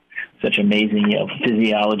are just such amazing,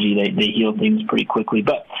 physiology. They heal things pretty quickly.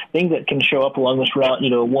 But things that can show up along this route,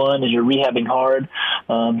 one is you're rehabbing hard.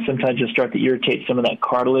 Sometimes you'll start to irritate some of that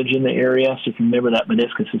cartilage in the area. So if you remember, that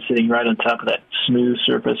meniscus is sitting right on top of that smooth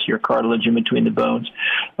surface, your cartilage in between the bones.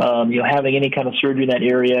 Having any kind of surgery in that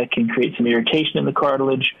area can create some irritation in the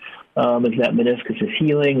cartilage. As that meniscus is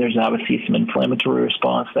healing, there's obviously some inflammatory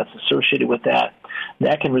response that's associated with that.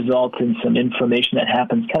 That can result in some inflammation that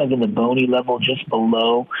happens kind of in the bony level just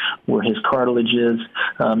below where his cartilage is.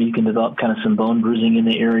 You can develop kind of some bone bruising in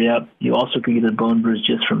the area. You also could get a bone bruise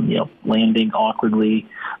just from landing awkwardly,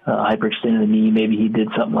 hyperextending the knee. Maybe he did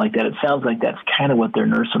something like that. It sounds like that's kind of what they're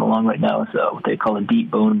nursing along right now, is what they call a deep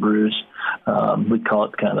bone bruise. We call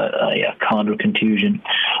it kind of a chondral contusion.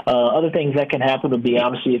 Other things that can happen would be,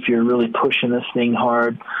 obviously, if you're really pushing this thing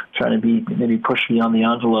hard, trying to maybe push beyond the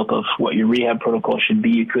envelope of what your rehab protocol should be,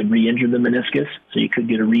 you could re-injure the meniscus, so you could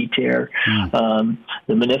get a re-tear.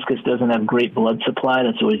 The meniscus doesn't have great blood supply.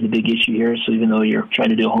 That's always the big issue here. So even though you're trying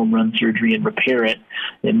to do a home run surgery and repair it,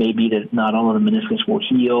 it may be that not all of the meniscus will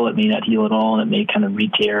heal. It may not heal at all, and it may kind of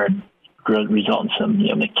re-tear and result in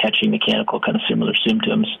some catching mechanical kind of similar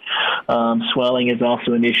symptoms. Swelling is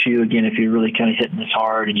also an issue. Again, if you're really kind of hitting this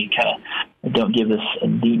hard and you kind of don't give the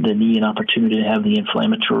knee an opportunity to have the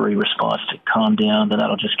inflammatory response to calm down, then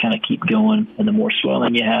that'll just kind of keep going. And the more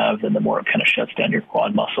swelling you have, then the more it kind of shuts down your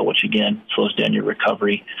quad muscle, which again slows down your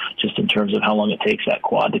recovery just in terms of how long it takes that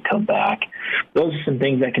quad to come back. Those are some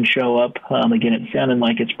things that can show up. Again, it sounded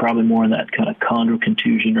like it's probably more in that kind of chondral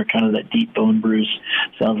contusion or kind of that deep bone bruise.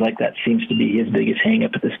 Sounds like that seems to be his biggest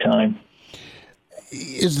hang-up at this time.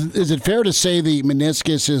 Is it fair to say the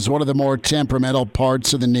meniscus is one of the more temperamental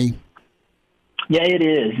parts of the knee? Yeah, it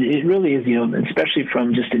is. It really is, especially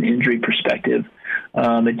from just an injury perspective.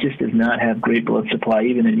 It just does not have great blood supply,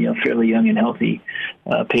 even in fairly young and healthy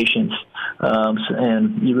patients.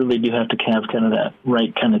 And you really do have to have kind of that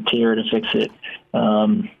right kind of tear to fix it.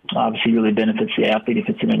 Obviously, really benefits the athlete if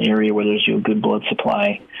it's in an area where there's good blood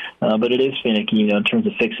supply. But it is finicky, in terms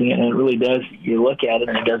of fixing it. And it really does. You look at it,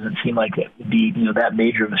 and it doesn't seem like it would be that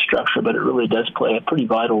major of a structure, but it really does play a pretty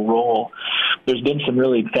vital role. There's been some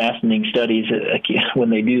really fascinating studies. When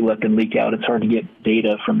they do let them leak out, it's hard to get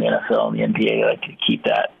data from the NFL and the NBA to keep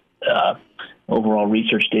that overall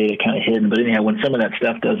research data kind of hidden. But anyhow, when some of that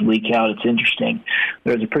stuff does leak out, it's interesting.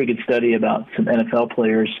 There's a pretty good study about some NFL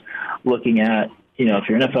players looking at, if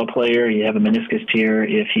you're an NFL player, you have a meniscus tear,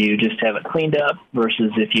 if you just have it cleaned up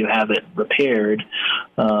versus if you have it repaired,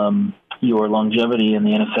 your longevity in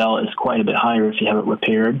the NFL is quite a bit higher if you have it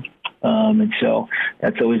repaired. And so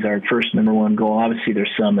that's always our first number one goal. Obviously,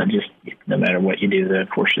 there's some that just, no matter what you do,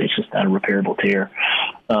 unfortunately, it's just not a repairable tear.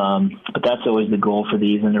 But that's always the goal for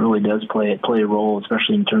these, and it really does play a role,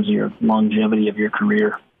 especially in terms of your longevity of your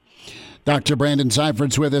career. Dr. Brandon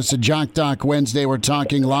Seifert's with us at Jock Doc Wednesday. We're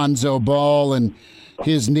talking Lonzo Ball and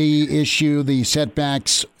his knee issue, the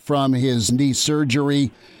setbacks from his knee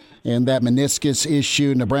surgery, and that meniscus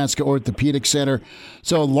issue, Nebraska Orthopedic Center.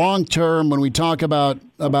 So long term, when we talk about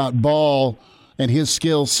Ball and his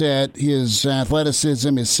skill set, his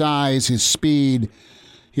athleticism, his size, his speed,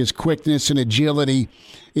 his quickness and agility.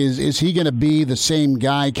 Is he going to be the same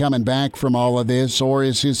guy coming back from all of this, or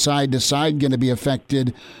is his side-to-side going to be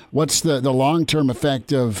affected? What's the long-term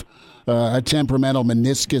effect of a temperamental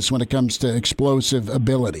meniscus when it comes to explosive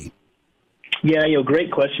ability? Yeah,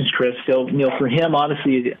 great questions, Chris. So, for him,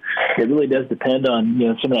 honestly, it really does depend on,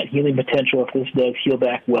 some of that healing potential. If this does heal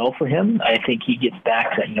back well for him, I think he gets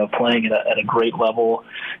back to, playing at a great level,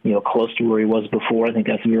 close to where he was before. I think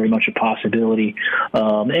that's very much a possibility.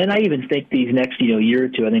 And I even think these next, year or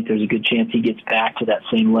two, I think there's a good chance he gets back to that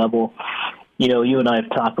same level. You and I have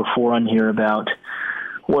talked before on here about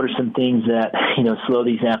what are some things that, slow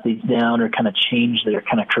these athletes down or kind of change their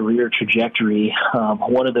kind of career trajectory.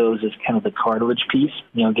 One of those is kind of the cartilage piece.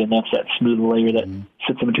 Again, that's that smooth layer that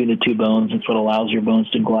sits in between the two bones. It's what allows your bones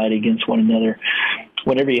to glide against one another.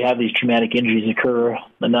 Whenever you have these traumatic injuries occur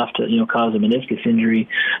enough to, cause a meniscus injury,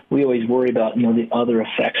 we always worry about, the other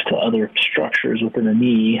effects to other structures within the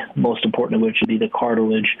knee, most important of which would be the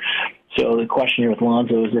cartilage. So the question here with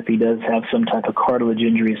Lonzo is if he does have some type of cartilage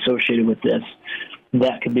injury associated with this,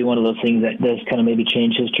 that could be one of those things that does kind of maybe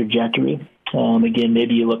change his trajectory. Again,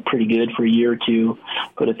 maybe you look pretty good for a year or two,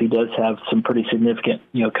 but if he does have some pretty significant,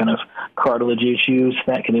 kind of cartilage issues,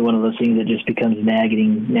 that can be one of those things that just becomes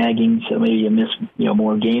nagging. So maybe you miss,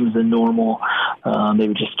 more games than normal.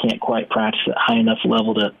 Maybe just can't quite practice at high enough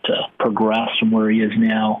level to progress from where he is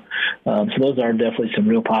now. So those are definitely some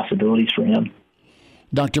real possibilities for him.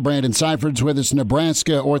 Dr. Brandon Seifert's with us,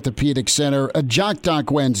 Nebraska Orthopedic Center, a Jock Doc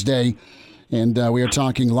Wednesday. And we are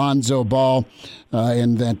talking Lonzo Ball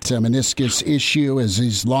and that meniscus issue as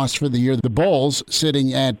he's lost for the year. The Bulls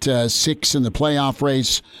sitting at 6 in the playoff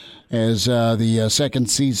race as the second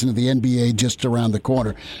season of the NBA just around the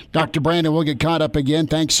corner. Dr. Brandon, we'll get caught up again.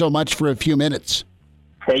 Thanks so much for a few minutes.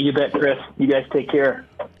 Hey, you bet, Chris. You guys take care.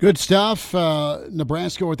 Good stuff.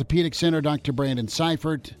 Nebraska Orthopedic Center, Dr. Brandon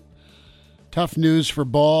Seifert. Tough news for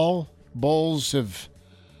Ball. Bulls have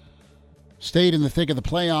stayed in the thick of the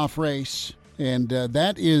playoff race. And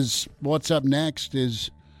that is what's up next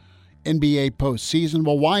is NBA postseason.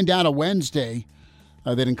 We'll wind down a Wednesday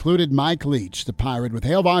that included Mike Leach, the Pirate, with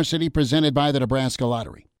Hail Varsity, presented by the Nebraska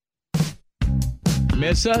Lottery.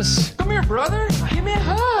 Miss us? Come here, brother. Give me a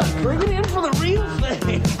hug. Bring it in for the real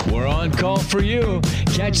thing. We're on call for you.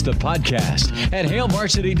 Catch the podcast at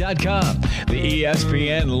hailvarsity.com, the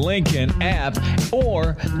ESPN Lincoln app,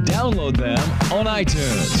 or download them on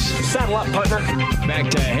iTunes. Saddle up, partner. Back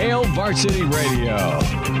to Hail Varsity Radio.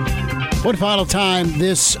 One final time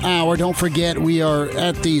this hour. Don't forget, we are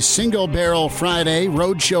at the Single Barrel Friday,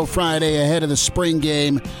 Roadshow Friday, ahead of the spring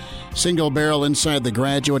game. Single Barrel inside the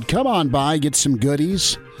Graduate. Come on by, get some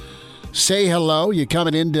goodies. Say hello. You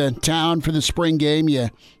coming into town for the spring game. You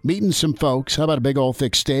meeting some folks. How about a big old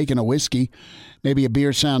thick steak and a whiskey? Maybe a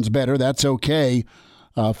beer sounds better. That's okay.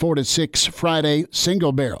 4 to 6 Friday,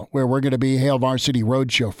 Single Barrel, where we're going to be Hail Varsity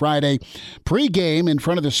Roadshow Friday. Pre-game in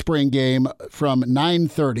front of the spring game from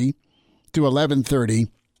 9:30 to 11:30.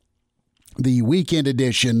 The weekend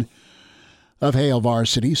edition of Hail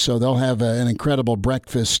Varsity, so they'll have an incredible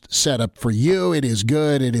breakfast set up for you. It is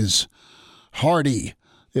good. It is hearty.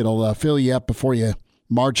 It'll fill you up before you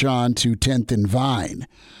march on to 10th and Vine.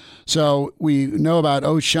 So we know about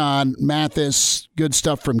O'Shawn Mathis, good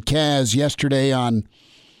stuff from Kaz yesterday on,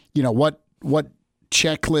 what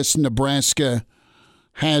checklist Nebraska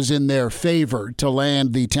has in their favor to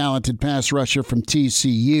land the talented pass rusher from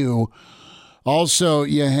TCU. Also,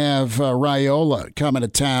 you have Raiola coming to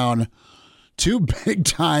town. Two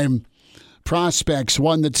big-time prospects,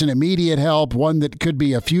 one that's an immediate help, one that could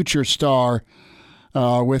be a future star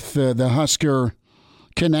with the Husker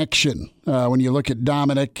connection. When you look at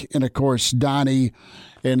Dominic and, of course, Donnie,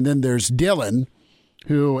 and then there's Dylan,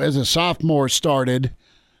 who as a sophomore started,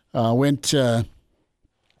 went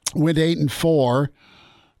 8-4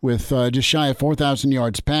 with just shy of 4,000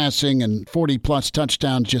 yards passing and 40-plus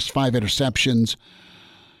touchdowns, just 5 interceptions.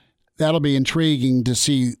 That'll be intriguing to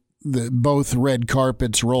see both red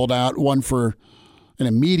carpets rolled out, one for an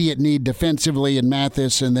immediate need defensively in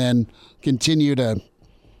Mathis, and then continue to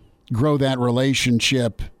grow that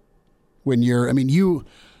relationship when you're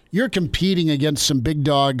competing against some big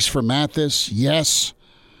dogs for Mathis. Yes,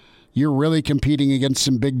 you're really competing against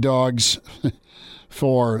some big dogs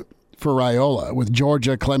for Raiola with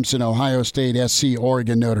Georgia, Clemson, Ohio State, SC,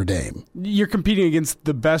 Oregon, Notre Dame. You're competing against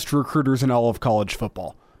the best recruiters in all of college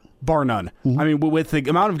football. Bar none. Mm-hmm. I mean, with the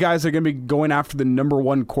amount of guys that are going to be going after the number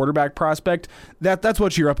one quarterback prospect, that's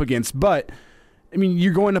what you're up against. But, I mean,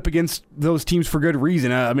 you're going up against those teams for good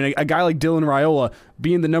reason. I mean, a guy like Dylan Raiola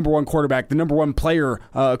being the number one quarterback, the number one player,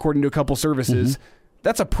 according to a couple services,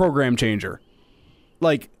 that's a program changer.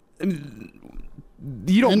 Like,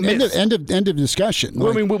 you don't miss. End of discussion.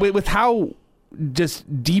 Well, I mean, with how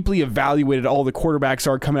just deeply evaluated all the quarterbacks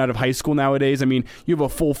are coming out of high school nowadays. I mean, you have a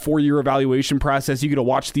full 4-year evaluation process. You get to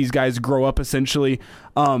watch these guys grow up, essentially.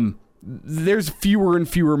 There's fewer and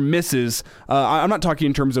fewer misses. I'm not talking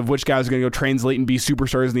in terms of which guys are going to go translate and be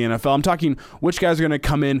superstars in the NFL. I'm talking which guys are going to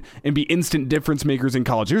come in and be instant difference makers in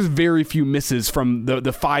college. There's very few misses from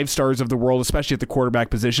the 5 stars of the world, especially at the quarterback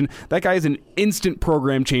position. That guy is an instant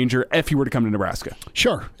program changer if he were to come to Nebraska.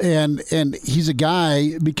 Sure. And he's a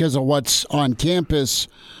guy, because of what's on campus,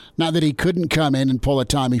 not that he couldn't come in and pull a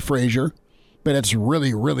Tommy Frazier, but it's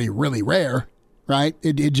really, really, really rare, right?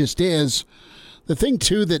 It just is. The thing,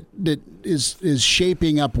 too, that is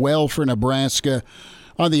shaping up well for Nebraska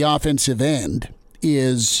on the offensive end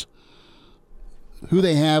is who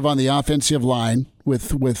they have on the offensive line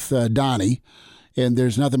with Donnie. And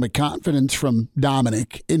there's nothing but confidence from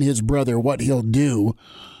Dominic in his brother, what he'll do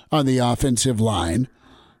on the offensive line,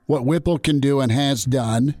 what Whipple can do and has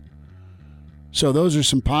done. So those are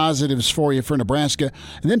some positives for you for Nebraska.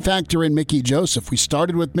 And then factor in Mickey Joseph. We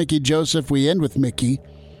started with Mickey Joseph. We end with Mickey.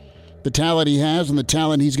 The talent he has and the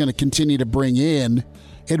talent he's going to continue to bring in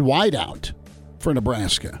at wideout for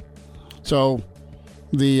Nebraska. So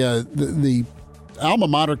the alma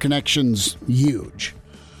mater connection's huge.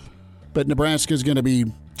 But Nebraska's going to be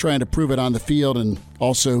trying to prove it on the field and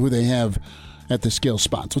also who they have at the skill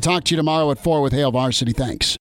spots. We'll talk to you tomorrow at 4 with Hail Varsity. Thanks.